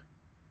work.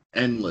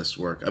 Endless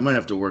work. I might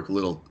have to work a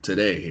little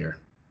today here.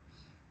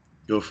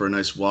 Go for a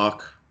nice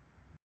walk.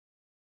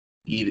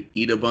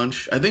 Eat a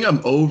bunch. I think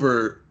I'm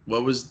over.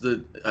 I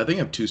think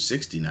I'm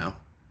 260 now.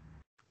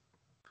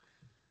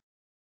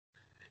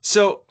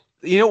 So,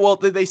 well,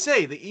 they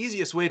say the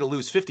easiest way to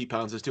lose 50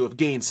 pounds is to have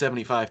gained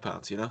 75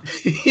 pounds,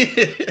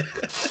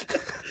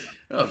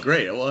 Oh,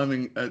 great. Well, I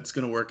mean, it's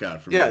going to work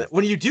out for me. Yeah,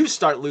 when you do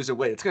start losing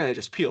weight, it's going to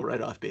just peel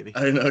right off, baby.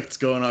 I know it's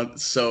going on.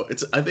 So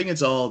I think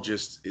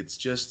it's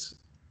just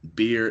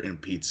beer and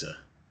pizza.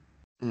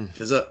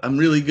 Because I'm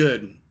really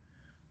good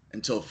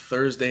until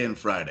Thursday and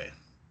Friday.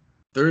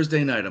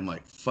 Thursday night, I'm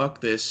like,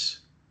 fuck this.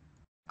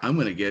 I'm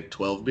going to get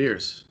 12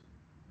 beers.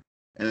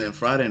 And then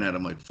Friday night,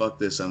 I'm like, fuck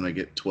this. I'm going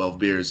to get 12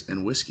 beers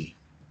and whiskey.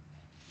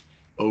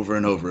 Over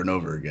and over and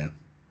over again.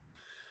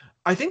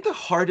 I think the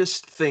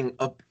hardest thing,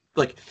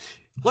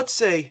 let's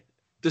say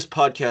this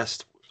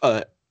podcast,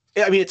 I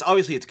mean,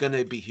 it's going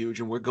to be huge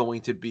and we're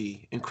going to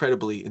be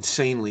incredibly,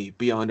 insanely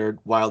beyond our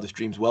wildest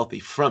dreams wealthy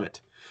from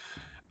it.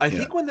 I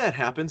think when that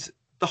happens,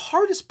 the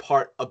hardest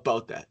part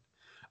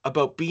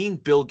about being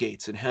Bill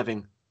Gates and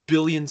having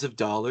billions of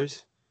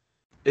dollars,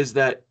 is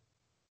that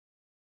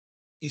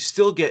you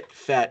still get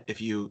fat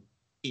if you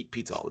eat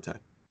pizza all the time.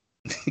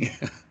 Yeah.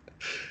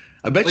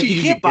 I bet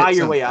you can't buy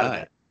your way out of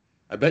that.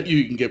 I bet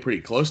you can get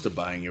pretty close to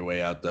buying your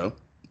way out, though.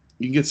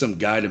 You can get some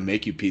guy to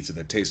make you pizza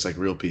that tastes like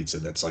real pizza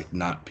that's like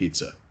not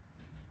pizza.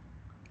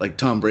 Like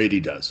Tom Brady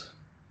does.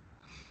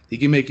 He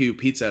can make you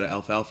pizza out of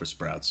alfalfa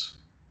sprouts,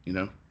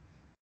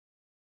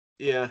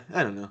 Yeah,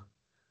 I don't know.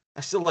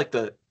 I still like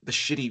the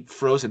shitty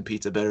frozen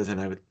pizza better than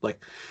I would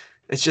like.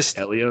 It's just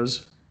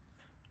Elio's.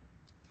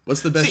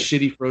 What's the best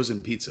shitty frozen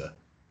pizza?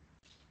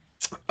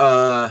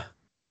 Uh,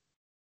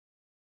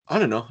 I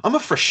don't know. I'm a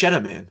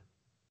Freshetta man.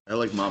 I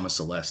like Mama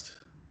Celeste.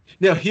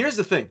 Now, here's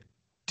the thing.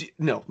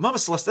 No, Mama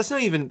Celeste. That's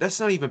not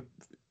even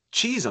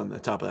cheese on the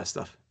top of that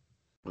stuff.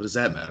 What does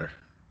that matter?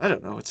 I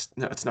don't know. It's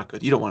not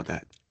good. You don't want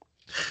that.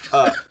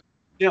 Uh,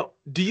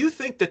 do you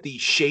think that the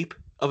shape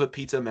of a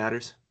pizza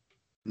matters?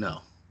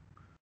 No.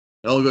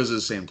 It all goes to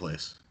the same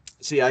place.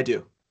 See, I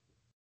do.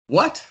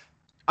 What?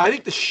 I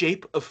think the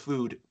shape of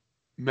food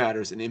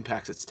matters and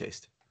impacts its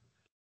taste.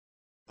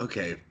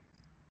 Okay.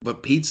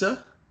 But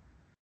pizza?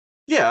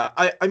 Yeah,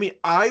 I mean,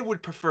 I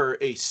would prefer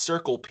a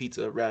circle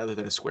pizza rather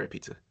than a square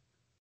pizza.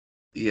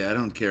 Yeah, I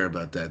don't care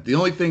about that. The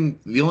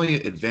only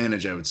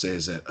advantage I would say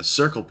is that a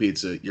circle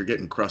pizza, you're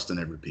getting crust on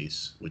every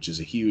piece, which is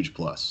a huge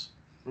plus.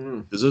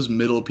 Mm, Because those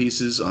middle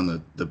pieces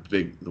on the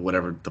big,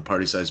 whatever, the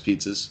party size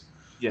pizzas,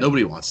 yeah,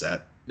 nobody wants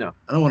that. no.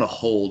 I don't want to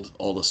hold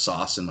all the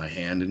sauce in my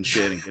hand and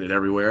shit and get it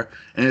everywhere.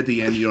 And at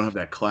the end, you don't have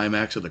that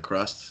climax of the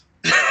crust.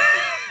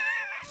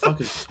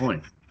 Fuck is the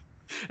point?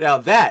 Now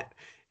that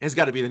has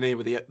got to be the name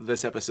of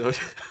this episode.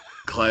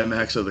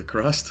 Climax of the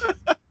crust.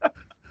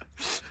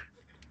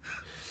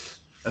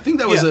 I think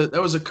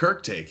that was a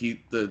Kirk take.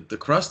 The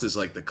crust is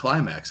like the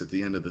climax at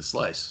the end of the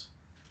slice.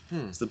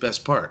 It's the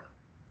best part.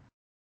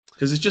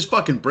 Because it's just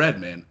fucking bread,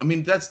 man. I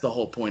mean, that's the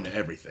whole point of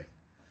everything.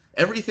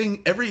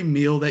 Every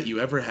meal that you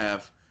ever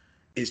have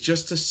is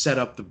just to set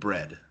up the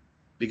bread.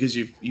 Because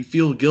you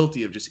feel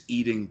guilty of just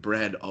eating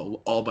bread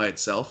all by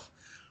itself.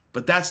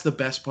 But that's the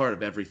best part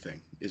of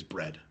everything is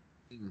bread.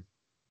 Mm.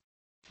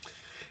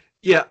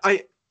 Yeah,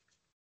 I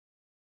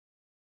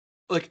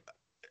like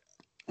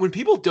when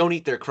people don't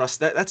eat their crust.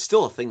 That's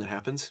still a thing that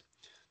happens.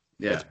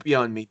 Yeah. That's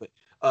beyond me. But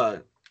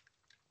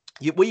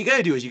what you got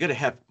to do is you got to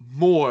have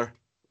more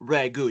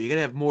ragu. You got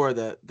to have more of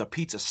the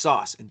pizza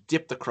sauce and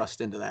dip the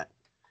crust into that.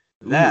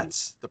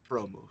 That's the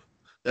pro move.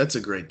 That's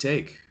a great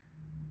take.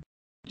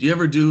 Do you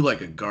ever do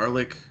like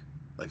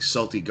like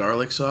salty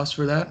garlic sauce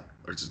for that?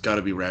 Or it's got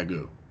to be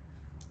ragu?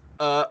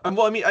 Well,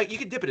 I mean, you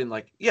could dip it in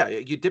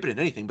you dip it in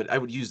anything, but I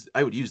would use the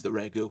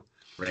ragu.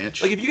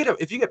 Ranch? Like ranch.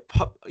 If you get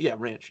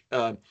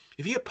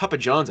Papa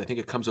John's, I think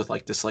it comes with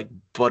like this like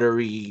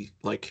buttery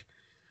like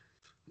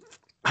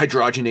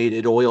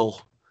hydrogenated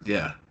oil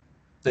Yeah.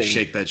 thing.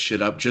 Shake that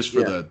shit up just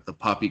for the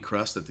poppy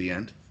crust at the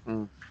end.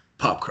 Mm.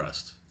 Pop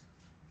crust.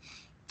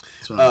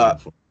 That's what I'm looking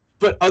for.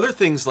 But other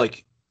things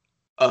like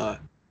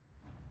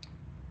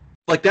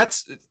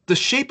that's the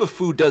shape of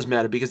food does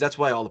matter because that's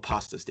why all the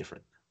pasta is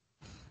different.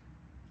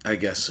 I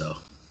guess so.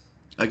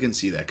 I can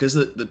see that because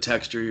the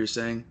texture you're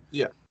saying.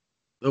 Yeah.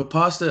 The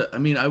pasta, I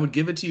mean, I would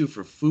give it to you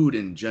for food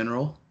in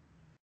general,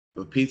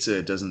 but pizza,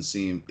 it doesn't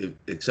seem,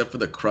 except for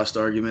the crust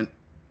argument.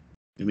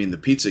 I mean, the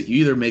pizza,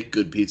 you either make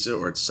good pizza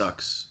or it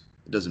sucks.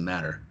 It doesn't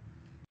matter.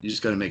 You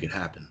just got to make it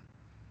happen.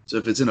 So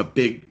if it's in a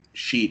big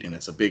sheet and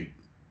it's a big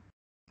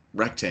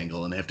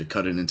rectangle and they have to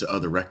cut it into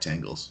other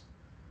rectangles,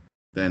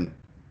 then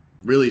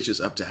really it's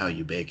just up to how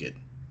you bake it.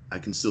 I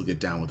can still get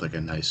down with like a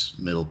nice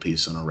middle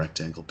piece on a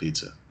rectangle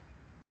pizza.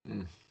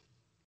 Mm.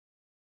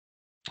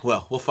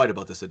 Well, we'll fight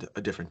about this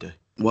a different day.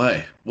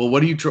 Why? Well,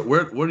 what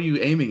are you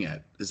aiming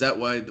at? Is that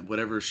why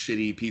whatever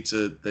shitty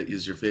pizza that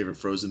is your favorite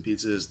frozen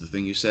pizza is the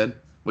thing you said?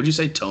 What'd you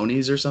say,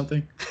 Tony's or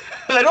something?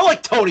 I don't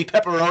like Tony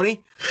Pepperoni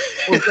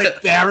or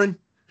Red Baron.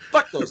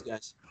 Fuck those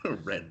guys.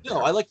 Red.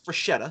 No, I like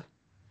Freshetta.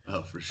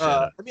 Oh, for sure.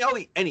 I mean, I'll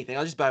eat anything.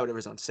 I'll just buy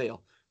whatever's on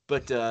sale.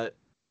 But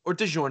or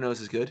DiGiorno's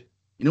is good.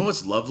 You know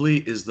what's lovely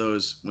is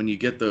those when you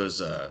get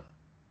those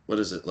what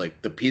is it,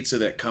 like the pizza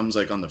that comes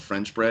like on the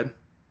French bread?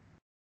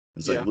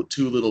 It's like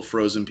two little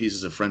frozen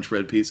pieces of French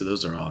bread pizza.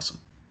 Those are awesome.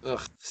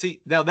 Ugh.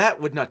 See, now that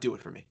would not do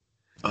it for me.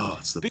 Oh,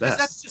 it's the because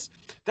best.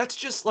 that's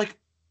just like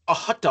a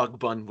hot dog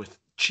bun with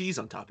cheese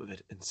on top of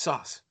it and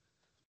sauce.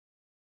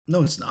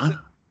 No, it's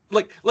not.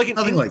 Like an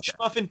Nothing English like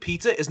muffin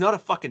pizza is not a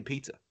fucking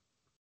pizza.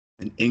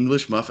 An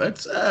English muffin?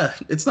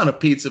 It's not a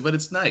pizza, but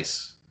it's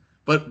nice.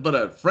 But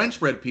a French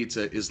bread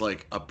pizza is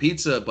like a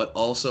pizza, but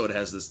also it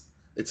has this.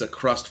 It's a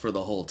crust for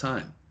the whole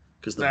time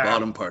because the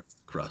bottom part is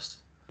the crust.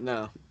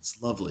 No,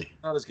 it's lovely.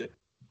 Not as good.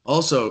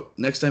 Also,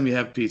 next time you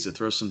have pizza,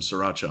 throw some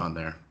sriracha on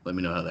there. Let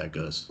me know how that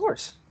goes. Of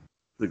course.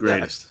 The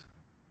greatest.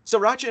 Yeah.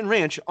 Sriracha and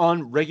ranch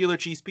on regular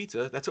cheese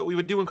pizza. That's what we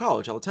would do in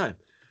college all the time.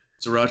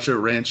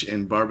 Sriracha, ranch,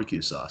 and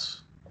barbecue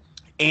sauce.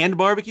 And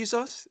barbecue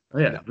sauce? Oh,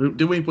 yeah. No.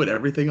 Did we put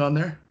everything on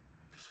there?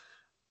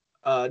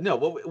 No.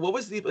 What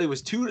was it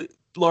was 2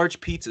 large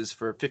pizzas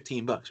for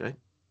 $15, right?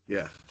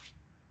 Yeah.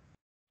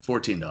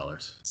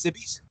 $14.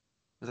 Sibby's?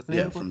 Is that the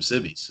name? Yeah, from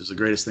Sibby's. It was the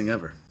greatest thing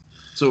ever.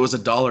 So it was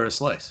 $1 a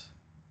slice.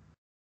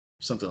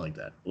 Something like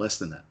that. Less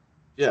than that.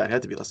 Yeah, it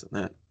had to be less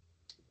than that.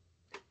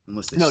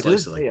 Unless they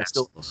slice it like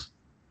vegetables.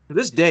 To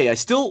this day, I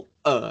still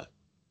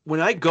when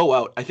I go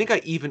out, I think I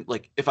even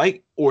like if I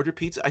order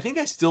pizza, I think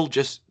I still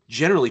just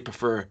generally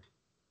prefer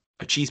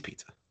a cheese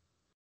pizza.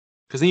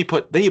 Because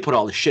then you put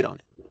all the shit on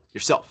it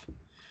yourself.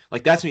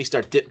 Like that's when you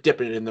start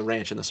dipping it in the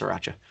ranch and the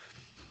sriracha.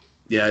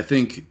 Yeah, I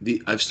think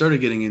I've started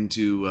getting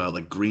into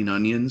like green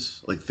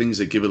onions, like things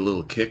that give it a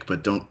little kick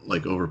but don't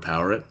like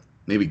overpower it.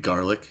 Maybe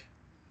garlic.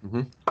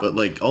 Hmm. But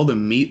like all the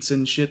meats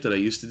and shit that I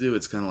used to do,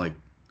 it's kind of like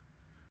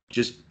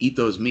just eat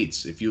those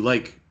meats. If you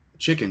like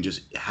chicken,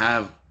 just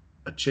have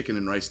a chicken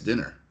and rice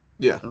dinner.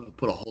 Yeah. I don't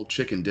put a whole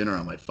chicken dinner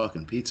on my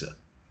fucking pizza.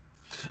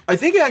 I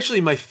think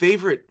actually my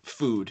favorite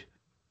food,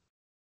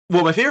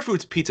 well, my favorite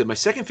food's pizza. My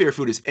second favorite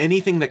food is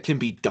anything that can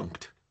be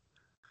dunked.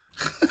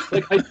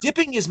 Like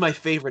dipping is my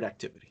favorite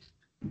activity.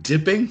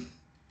 Dipping?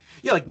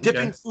 Yeah, like Okay.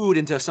 dipping food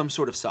into some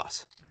sort of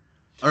sauce.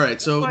 All right.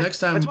 That's So why next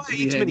that's time why I we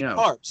eat so hang many out,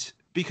 carbs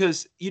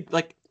because you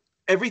like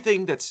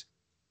everything that's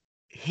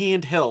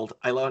handheld,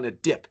 I want to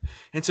dip.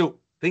 And so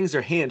things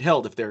are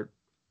handheld if they're to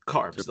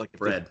carbs, like if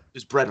they're bread.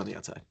 just bread on the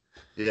outside.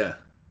 Yeah.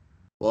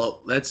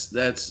 Well, that's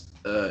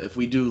if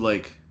we do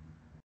like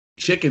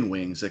chicken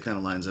wings, that kind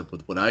of lines up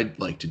with what I'd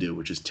like to do,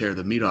 which is tear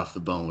the meat off the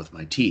bone with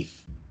my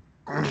teeth,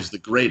 which is the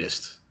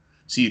greatest.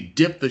 So you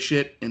dip the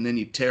shit and then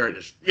you tear it.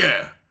 Just,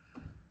 yeah,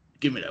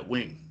 give me that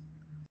wing.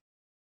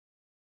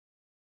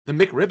 The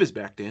McRib is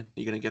back, Dan.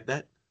 You gonna get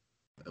that?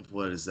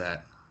 What is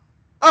that?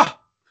 Ah,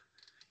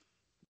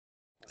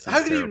 how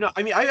Sounds can you terrible. not?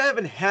 I mean, I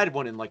haven't had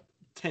one in like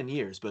 10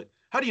 years, but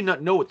how do you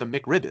not know what the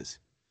McRib is?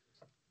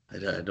 I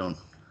don't.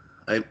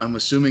 I'm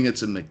assuming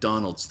it's a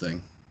McDonald's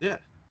thing. Yeah,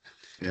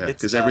 Yeah, it's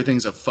because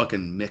everything's a fucking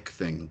Mick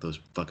thing. Those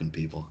fucking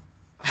people.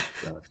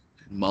 God,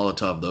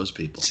 Molotov those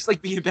people. it's just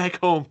like being back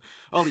home.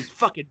 All these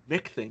fucking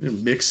Mick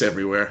things. Mix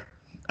everywhere.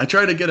 I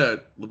tried to get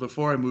a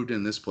before I moved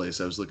in this place.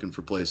 I was looking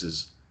for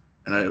places,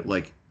 and I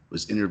like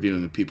was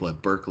interviewing with people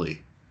at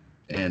Berkeley,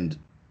 and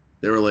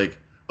they were like,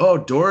 "Oh,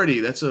 Doherty,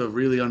 that's a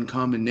really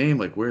uncommon name.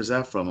 Like, where's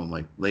that from?" I'm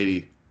like,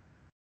 "Lady,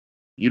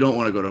 you don't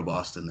want to go to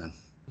Boston then.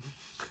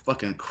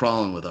 Fucking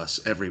crawling with us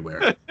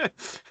everywhere."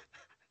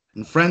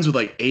 I'm friends with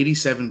like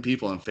 87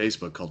 people on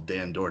Facebook called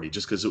Dan Doherty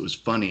just because it was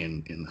funny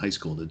in high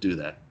school to do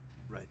that.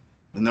 Right.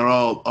 And they're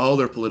all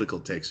their political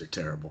takes are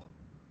terrible.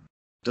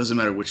 Doesn't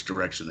matter which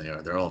direction they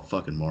are. They're all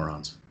fucking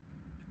morons.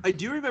 I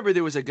do remember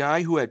there was a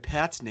guy who had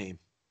Pat's name,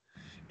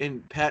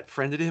 and Pat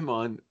friended him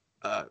on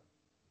uh,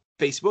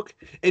 Facebook,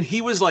 and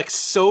he was like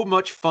so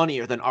much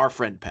funnier than our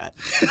friend Pat.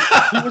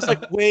 He was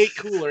like way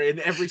cooler in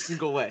every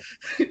single way.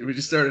 We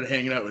just started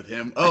hanging out with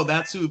him. Oh,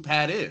 that's who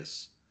Pat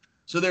is.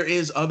 So there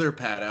is other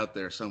Pat out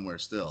there somewhere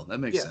still. That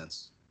makes Yeah,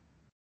 sense.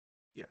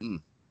 yeah.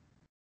 Mm.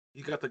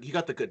 You got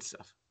the good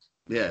stuff.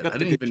 Yeah, You I got the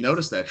didn't good even genes.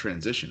 notice that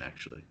transition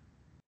actually.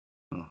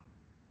 Oh.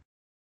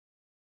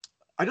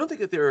 I don't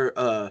think that there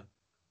are.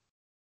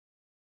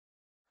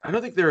 I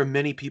don't think there are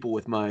many people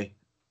with my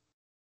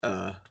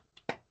uh,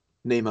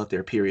 name out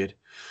there. Period.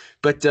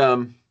 But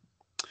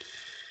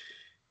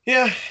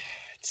yeah,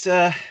 it's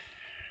a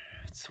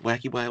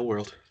wacky wild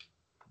world.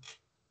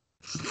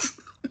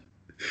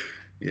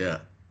 Yeah.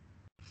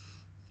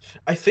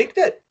 I think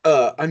that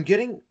I'm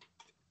getting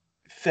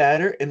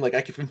fatter and like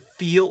I can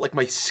feel like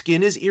my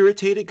skin is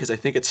irritated because I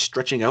think it's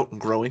stretching out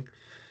and growing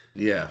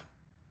Yeah.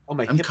 on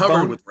my I'm hip covered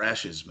bone. with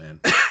rashes, man.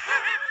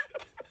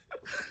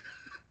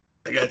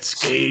 I got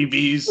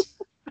scabies.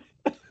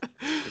 They're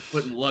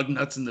putting lug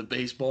nuts in the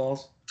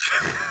baseballs.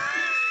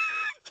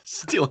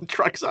 Stealing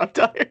trucks off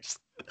tires.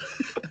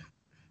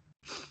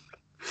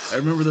 I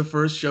remember the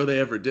first show they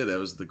ever did. That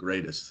was the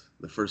greatest.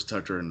 The first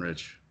Tucker and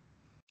Rich.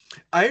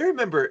 I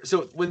remember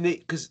so when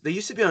because they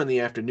used to be on in the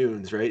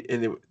afternoons, right?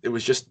 And it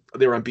was just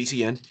they were on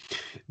BCN.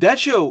 That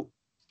show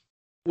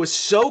was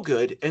so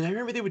good, and I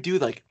remember they would do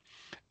like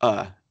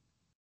uh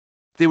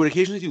they would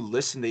occasionally do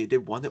lists, and they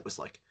did one that was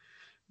like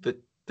the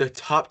the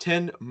top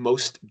 10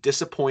 most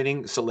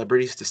disappointing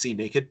celebrities to see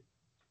naked.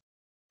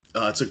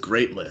 It's a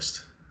great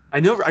list. I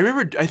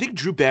remember I think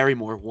Drew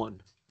Barrymore won.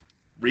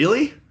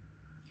 Really?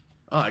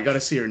 Oh, I got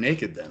to see her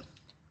naked then.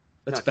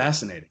 That's Not good.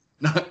 fascinating.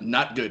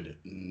 Not good.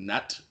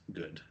 Not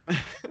good.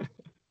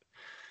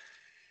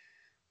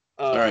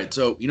 All Uh, right.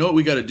 So you know what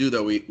we got to do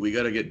though? We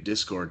got to get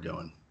Discord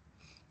going.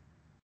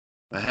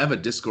 I have a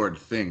Discord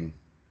thing.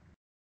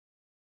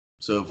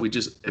 So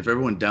if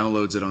everyone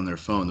downloads it on their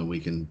phone, then we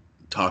can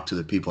talk to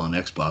the people on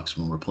Xbox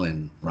when we're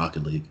playing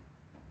Rocket League.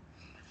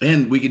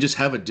 And we could just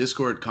have a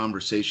Discord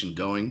conversation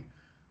going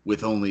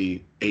with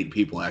only 8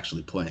 people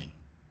actually playing.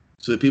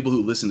 So the people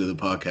who listen to the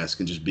podcast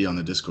can just be on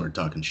the Discord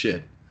talking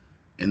shit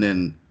and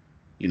then,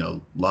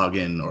 log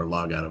in or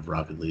log out of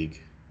Rocket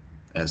League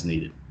as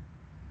needed.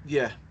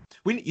 yeah.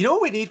 You know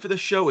what we need for the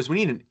show is we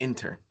need an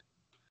intern.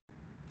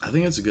 I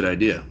think that's a good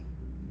idea.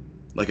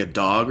 Like a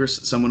dog or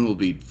someone who will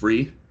be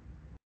free.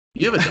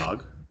 You have a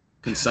dog.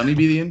 Can Sunny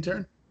be the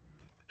intern?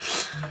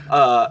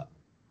 Uh,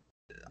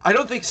 I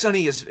don't think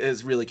Sunny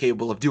is really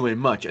capable of doing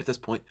much at this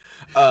point.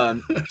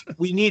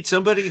 We need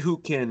somebody who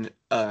can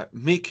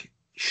make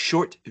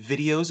short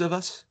videos of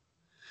us.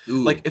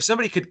 Like Ooh, if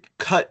somebody could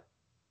cut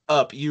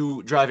up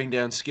you driving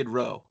down Skid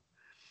Row,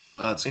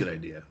 that's a and good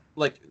idea.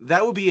 like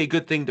that would be a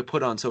good thing to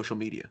put on social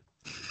media.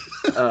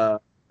 Uh,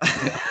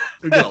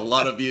 We got a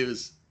lot of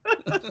views.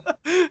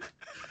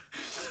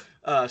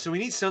 so we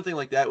need something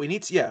like that. We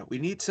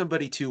need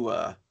somebody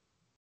to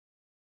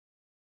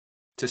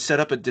set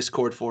up a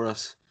Discord for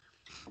us.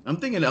 I'm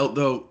thinking out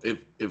though, if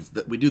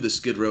we do the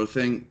Skid Row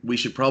thing, we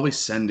should probably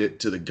send it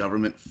to the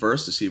government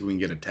first to see if we can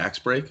get a tax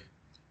break,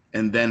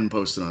 and then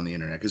post it on the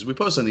internet. Because we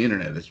post on the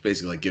internet, it's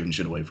basically like giving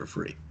shit away for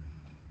free.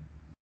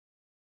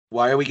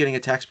 Why are we getting a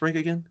tax break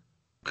again?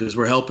 Because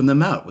we're helping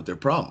them out with their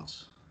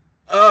problems.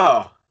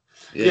 Oh,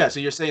 yeah. Yeah. So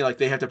you're saying like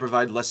they have to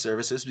provide less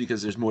services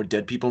because there's more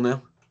dead people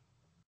now?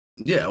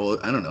 Yeah, well,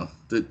 I don't know.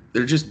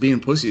 They're just being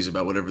pussies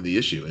about whatever the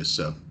issue is.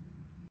 So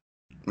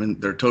when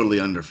they're totally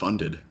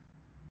underfunded,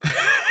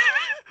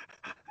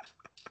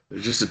 they're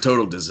just a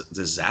total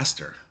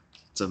disaster.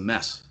 It's a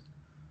mess.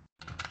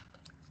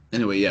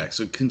 Anyway, yeah.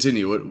 So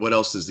continue. What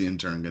else is the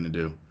intern going to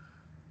do,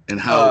 and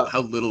how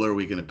little are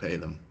we going to pay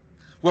them?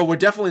 Well, we're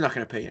definitely not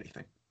going to pay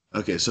anything.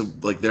 Okay, so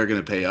like they're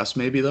going to pay us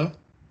maybe though.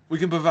 We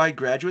can provide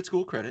graduate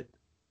school credit.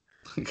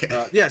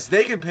 Okay. Yes,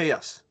 they can pay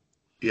us.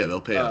 Yeah,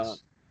 they'll pay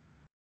us.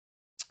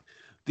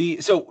 We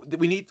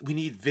need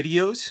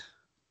videos.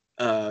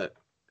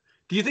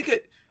 Do you think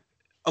it?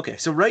 Okay,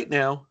 so right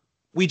now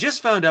we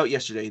just found out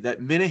yesterday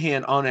that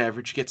Minahan on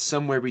average gets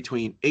somewhere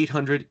between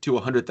 800 to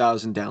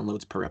 100,000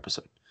 downloads per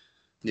episode.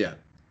 Yeah.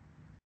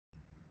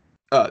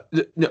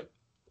 No,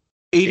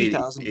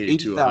 80,000 80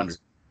 to 100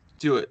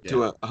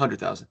 to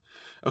 100,000.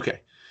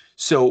 Okay,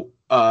 so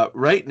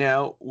right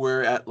now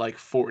we're at like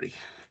 40.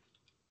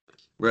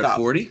 We're at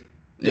 40.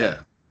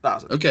 Yeah.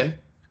 1,000. Okay.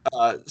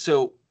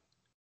 So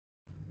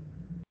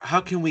how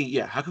can we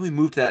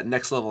move to that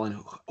next level?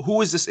 And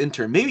who is this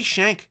intern? Maybe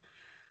Shank,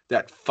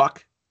 that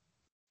fuck.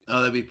 Oh,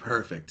 that'd be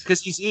perfect.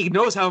 Because he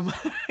knows how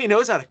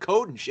to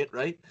code and shit,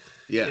 right?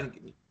 Yeah.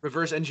 And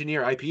reverse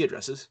engineer IP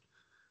addresses.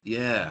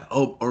 Yeah.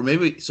 Oh, or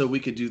maybe so we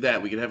could do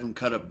that. We could have him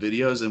cut up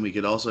videos, and we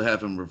could also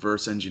have him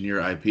reverse engineer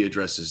IP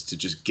addresses to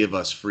just give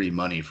us free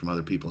money from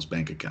other people's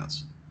bank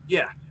accounts.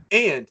 Yeah,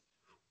 and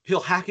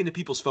he'll hack into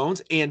people's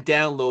phones and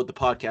download the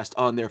podcast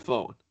on their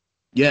phone.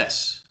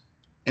 Yes.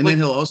 And then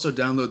he'll also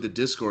download the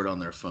Discord on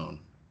their phone.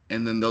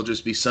 And then they'll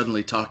just be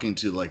suddenly talking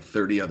to like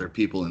 30 other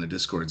people in a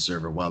Discord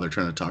server while they're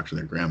trying to talk to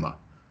their grandma.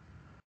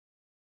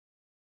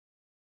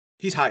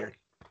 He's hired.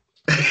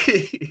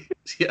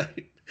 Yeah.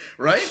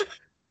 Right?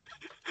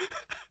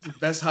 The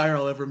best hire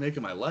I'll ever make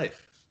in my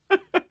life.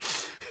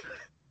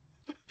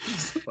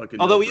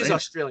 Although he is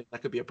Australian,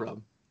 that could be a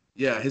problem.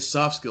 Yeah, his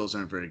soft skills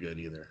aren't very good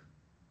either.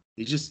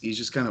 He's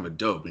just kind of a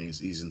dope, and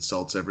he's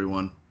insults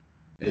everyone.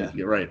 And yeah,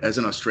 you're right. As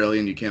an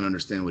Australian, you can't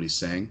understand what he's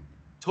saying.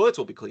 Toilets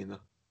will be clean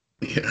though.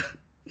 Yeah.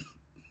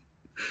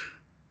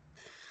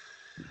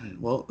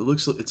 Well,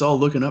 it's all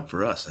looking up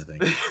for us, I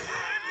think.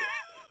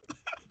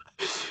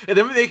 And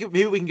then maybe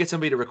we can get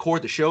somebody to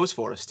record the shows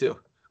for us too.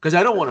 Because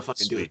I don't want to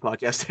fucking do this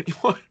podcast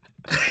anymore.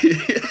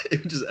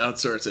 Just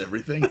outsource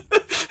everything.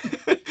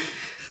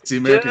 It's the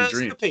American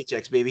dream. The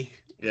paychecks, baby.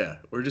 Yeah,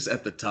 we're just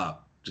at the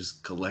top,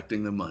 just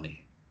collecting the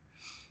money.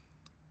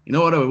 You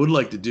know what I would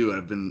like to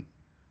do?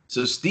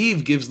 So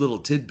Steve gives little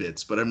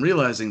tidbits, but I'm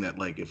realizing that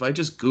like if I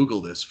just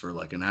Google this for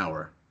like an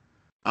hour,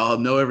 I'll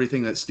know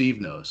everything that Steve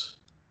knows.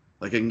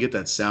 Like I can get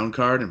that sound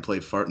card and play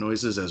fart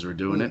noises as we're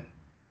doing it.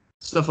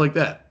 Stuff like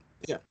that.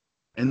 Yeah.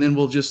 And then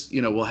we'll just,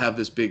 we'll have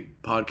this big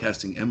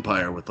podcasting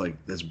empire with like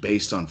that's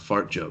based on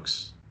fart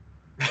jokes.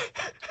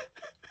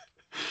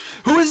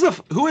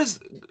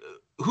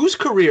 Whose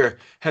career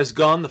has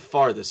gone the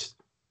farthest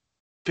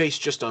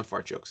based just on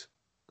fart jokes?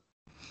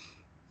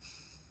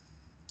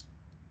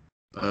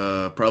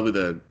 Probably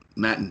the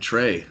Matt and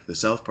Trey, the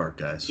South Park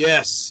guys.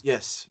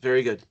 Yes,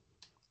 very good.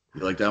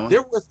 You like that one?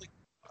 They're worth like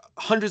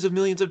hundreds of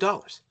millions of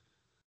dollars.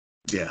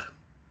 Yeah.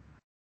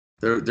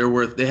 They're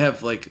worth. They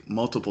have like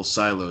multiple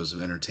silos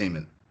of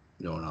entertainment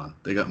going on.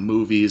 They got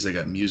movies, they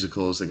got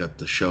musicals, they got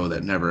the show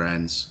that never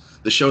ends,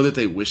 the show that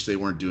they wish they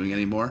weren't doing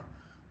anymore,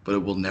 but it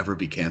will never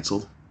be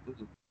canceled.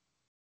 Mm-hmm.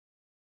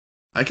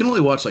 I can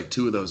only watch like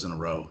 2 of those in a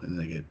row, and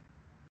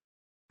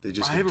they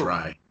just get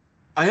dry.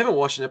 I haven't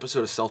watched an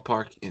episode of South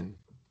Park in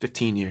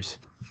 15 years.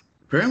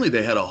 Apparently,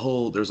 there's a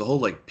whole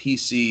like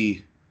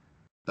PC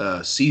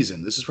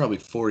season. This is probably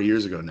 4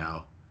 years ago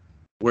now,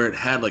 where it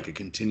had like a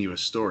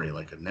continuous story,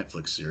 like a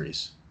Netflix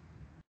series.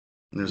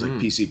 And there's like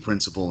PC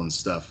Principal and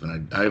stuff,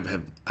 and I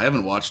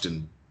haven't watched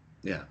in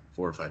 4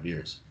 or 5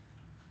 years.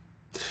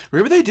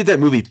 Remember they did that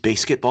movie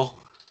Basketball?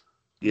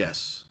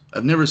 Yes,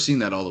 I've never seen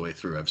that all the way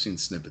through. I've seen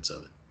snippets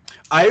of it.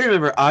 I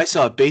remember I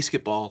saw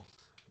Basketball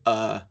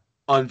on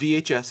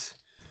VHS.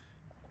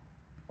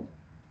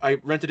 I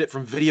rented it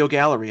from Video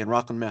Gallery in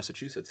Rockland,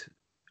 Massachusetts,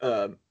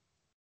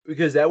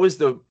 because that was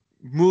the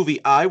movie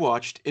I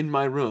watched in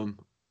my room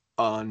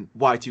on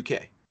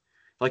Y2K.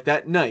 Like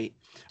that night,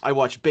 I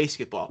watched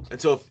Basketball, and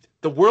so if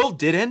the world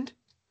did end,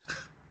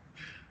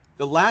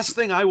 the last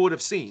thing I would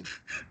have seen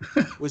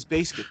was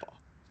Basketball.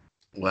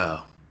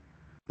 Wow,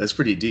 that's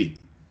pretty deep.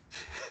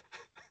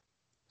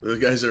 Those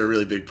guys are a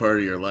really big part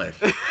of your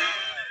life.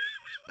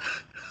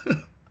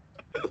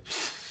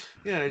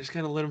 Yeah, I just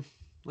kind of let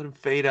him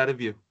fade out of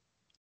view.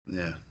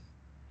 Yeah.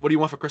 What do you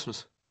want for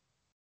Christmas?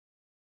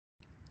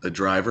 A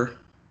driver,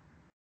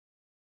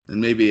 and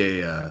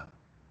maybe a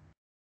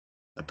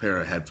pair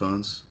of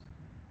headphones.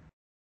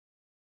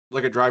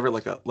 Like a driver,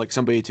 like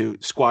somebody to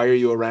squire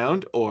you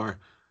around, or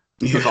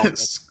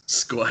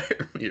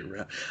squire me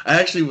around.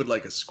 I actually would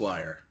like a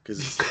squire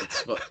because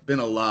it's been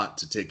a lot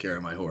to take care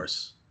of my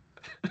horse.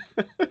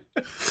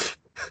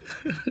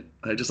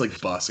 I just like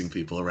bossing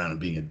people around and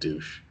being a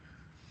douche.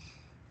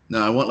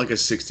 No, I want like a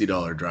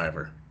 $60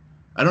 driver.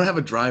 I don't have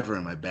a driver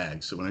in my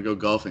bag, so when I go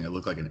golfing, I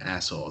look like an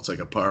asshole. It's like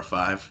a par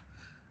five.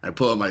 I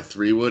pull out my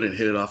 3-wood and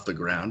hit it off the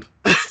ground.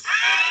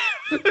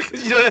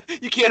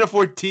 You can't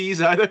afford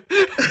tees either.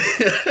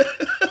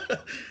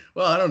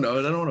 Well, I don't know.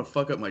 I don't want to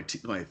fuck up my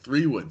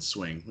 3-wood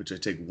swing, which I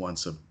take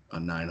once a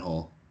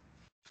 9-hole.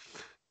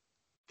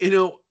 You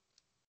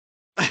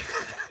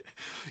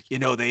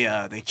know,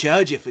 they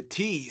charge you for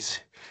tees,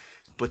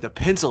 but the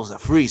pencils are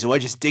free, so I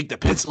just dig the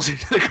pencils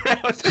into the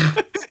ground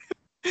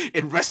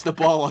and rest the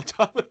ball on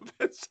top of the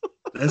pencil.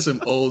 That's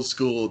some old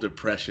school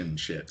depression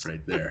shit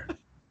right there.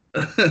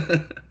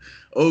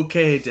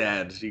 Okay,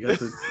 Dad. You got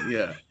the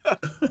yeah.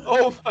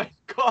 Oh my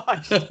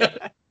gosh.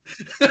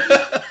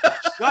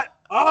 Shut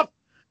up.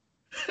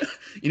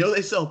 You know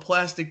they sell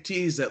plastic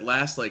tees that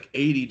last like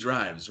 80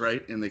 drives,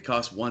 right? And they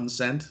cost 1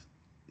 cent.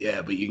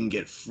 Yeah, but you can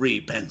get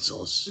free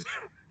pencils.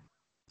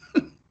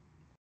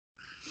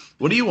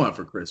 What do you want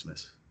for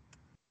Christmas?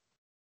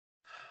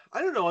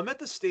 I don't know. I'm at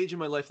the stage in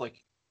my life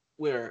like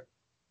where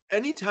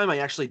anytime I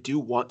actually do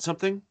want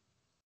something,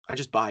 I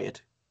just buy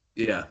it.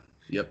 Yeah.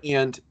 Yep.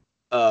 And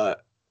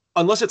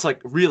unless it's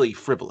like really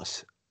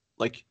frivolous,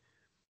 like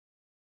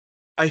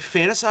I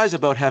fantasize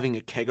about having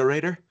a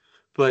kegerator,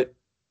 but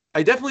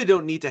I definitely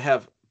don't need to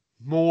have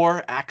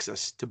more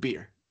access to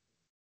beer.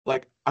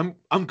 Like I'm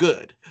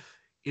good.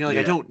 You know, like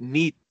I Yeah. don't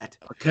need that.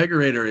 A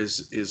kegerator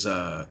is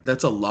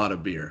that's a lot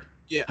of beer.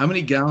 Yeah. How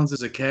many gallons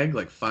is a keg?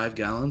 Like 5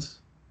 gallons?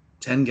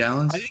 10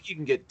 gallons? I think you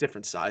can get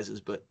different sizes,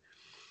 but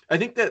I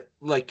think that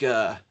like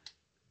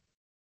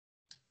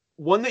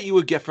one that you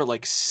would get for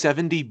like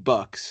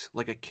 $70,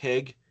 like a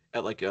keg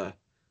at like I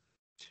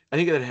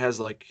think that has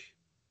like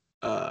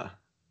uh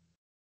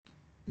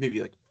maybe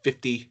like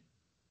 50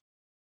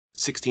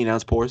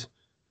 16-ounce pours.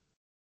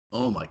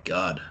 Oh my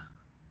god.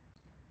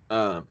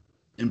 Um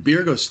And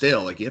beer goes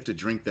stale. Like you have to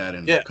drink that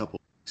in Yeah. a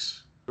couple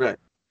weeks. right.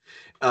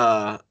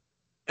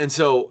 And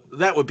so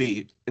that would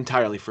be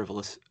entirely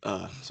frivolous.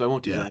 So I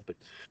won't do Yeah. that, but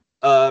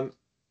um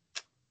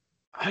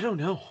I don't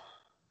know.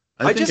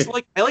 I think just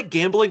I like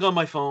gambling on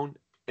my phone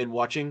and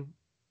watching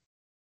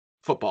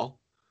football.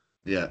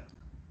 yeah.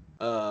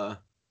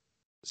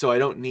 So I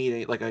don't need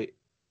any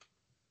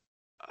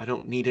I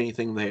don't need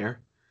anything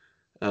there.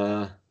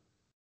 I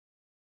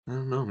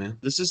don't know, man.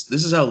 This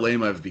is how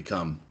lame I've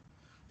become.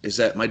 Is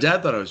that my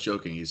dad thought I was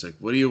joking. He's like,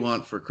 "What do you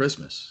want for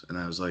Christmas?" And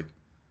I was like,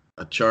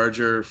 "A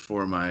charger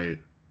for my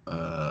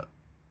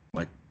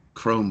my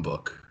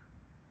Chromebook."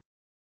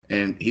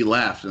 And he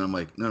laughed, and I'm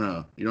like,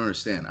 "No, you don't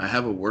understand. I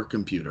have a work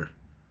computer,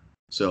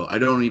 so I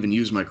don't even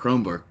use my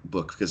Chromebook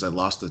because I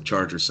lost the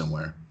charger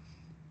somewhere.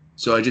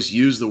 So I just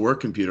use the work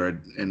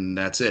computer, and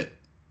that's it,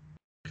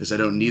 because I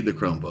don't need the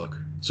Chromebook.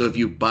 So if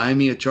you buy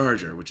me a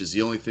charger, which is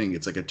the only thing,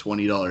 it's like a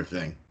 $20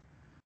 thing,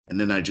 and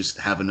then I just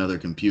have another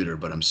computer,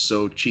 but I'm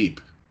so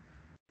cheap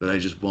that I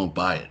just won't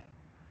buy it."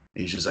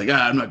 And he's just like,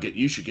 I'm not getting.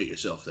 You should get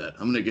yourself that.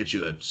 I'm gonna get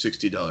you a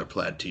 $60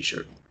 plaid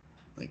T-shirt.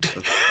 Like,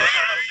 okay.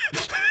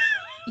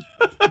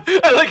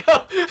 I like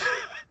how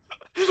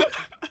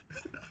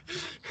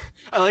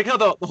I like how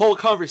the whole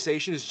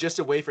conversation is just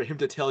a way for him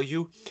to tell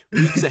you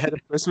weeks ahead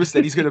of Christmas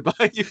that he's going to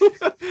buy you.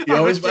 He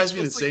always buys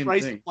me the same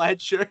thing. Plaid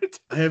shirt.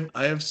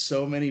 I have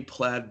so many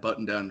plaid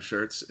button-down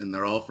shirts, and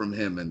they're all from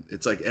him. And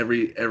it's like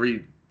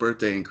every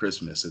birthday and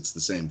Christmas, it's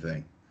the same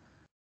thing.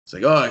 It's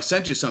like, oh, I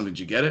sent you something. Did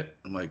you get it?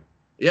 I'm like,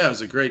 yeah, it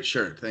was a great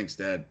shirt. Thanks,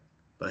 Dad.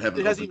 But I haven't.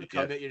 It hasn't even opened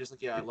come yet. You're just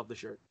like, yeah, I love the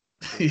shirt.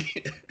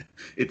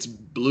 It's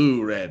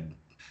blue, red,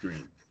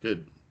 green.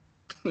 Good.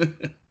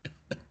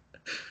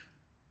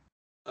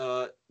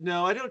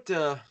 No, I don't.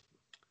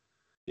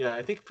 Yeah,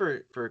 I think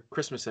for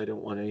Christmas I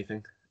don't want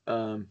anything.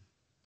 Yeah,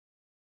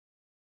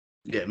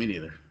 me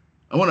neither.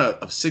 I want a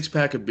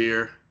 6-pack of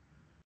beer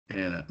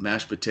and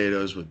mashed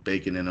potatoes with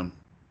bacon in them.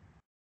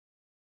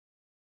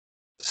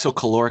 So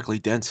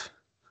calorically dense.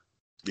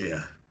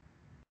 Yeah.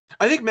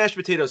 I think mashed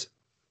potatoes,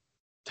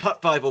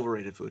 top 5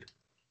 overrated food.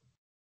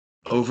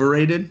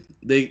 Overrated?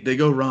 They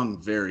go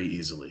wrong very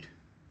easily.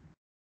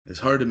 It's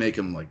hard to make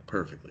them like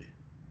perfectly.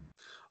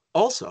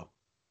 Also,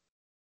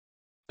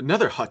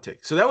 another hot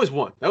take. So that was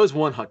one. That was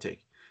one hot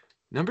take.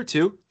 Number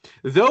 2,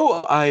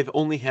 though I've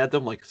only had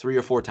them like 3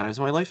 or 4 times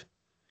in my life.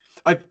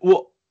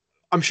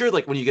 I'm sure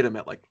like when you get them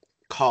at like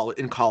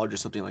college or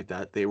something like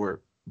that, they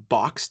were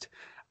boxed.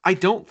 I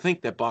don't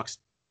think that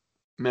boxed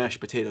mashed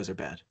potatoes are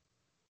bad.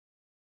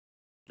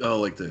 Oh,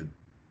 like the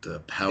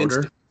powder?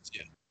 Instant,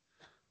 yeah.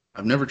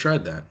 I've never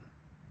tried that.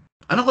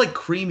 I don't like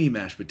creamy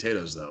mashed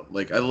potatoes though.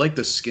 Like I like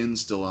the skin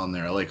still on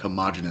there. I like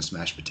homogeneous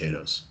mashed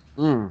potatoes.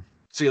 So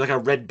you like a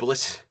Red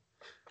Bliss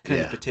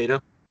kind of Yeah.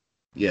 potato?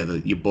 Yeah,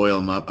 you boil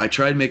them up. I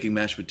tried making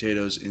mashed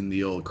potatoes in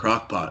the old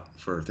crock pot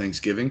for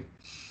Thanksgiving.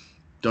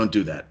 Don't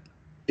do that.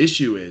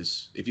 Issue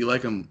is, if you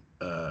like them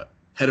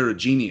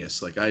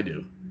heterogeneous like I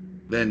do,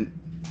 then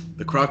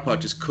the crock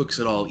pot just cooks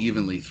it all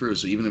evenly through.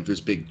 So even if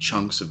there's big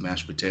chunks of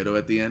mashed potato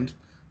at the end,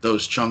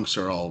 those chunks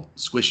are all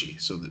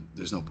squishy. So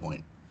there's no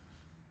point.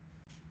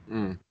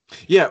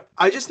 Yeah,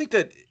 I just think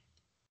that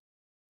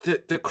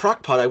The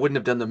crock pot, I wouldn't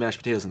have done the mashed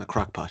potatoes in the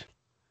crock pot.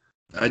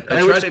 I would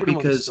tried just it put 'em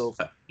on the because stove.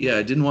 yeah,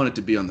 I didn't want it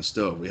to be on the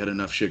stove. We had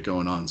enough shit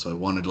going on, so I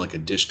wanted like a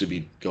dish to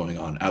be going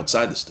on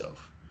outside the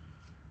stove.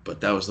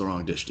 But that was the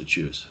wrong dish to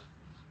choose.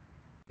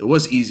 It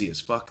was easy as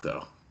fuck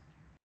though.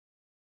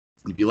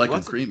 If you like Well,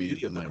 them that's the creamy,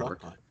 beauty it of the might crock work.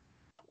 pot.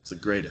 It's the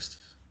greatest.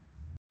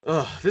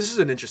 Oh, this is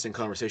an interesting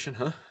conversation,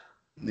 huh?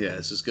 Yeah,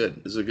 this is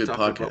good. This is a good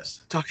Talking about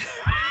podcast.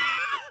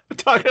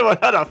 talking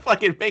about how to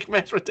fucking make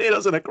mashed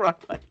potatoes in a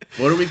crock pot.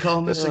 What are we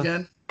calling this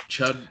again?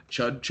 Chud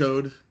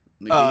Chode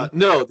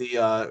No,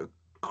 the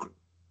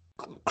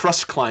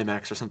crust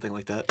climax or something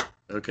like that.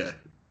 Okay.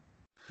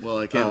 Well,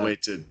 I can't Uh,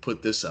 wait to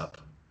put this up.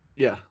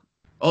 yeah,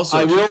 Also,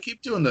 I should we will.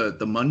 keep doing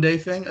the Monday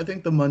thing? I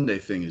think the Monday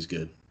thing is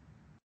good.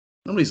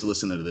 Nobody's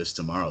listening to this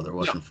tomorrow. They're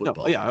watching No,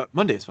 football. yeah,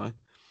 Monday is fine.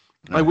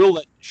 All I right. will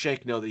let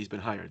Shank know that he's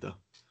been hired, though.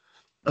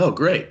 Oh,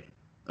 great.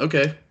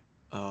 Okay.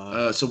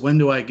 Uh, So when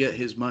do I get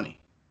his money?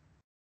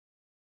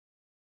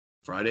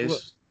 Well,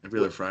 Fridays? Every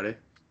other Friday?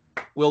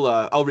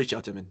 I'll reach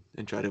out to him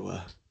and try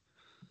to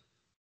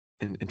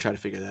and try to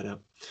figure that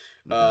out.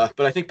 Okay.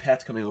 But I think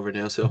Pat's coming over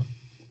now, so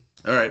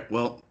All right.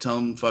 Well, tell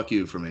him fuck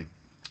you for me.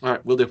 all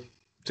right, we'll do.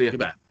 See ya.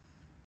 Goodbye.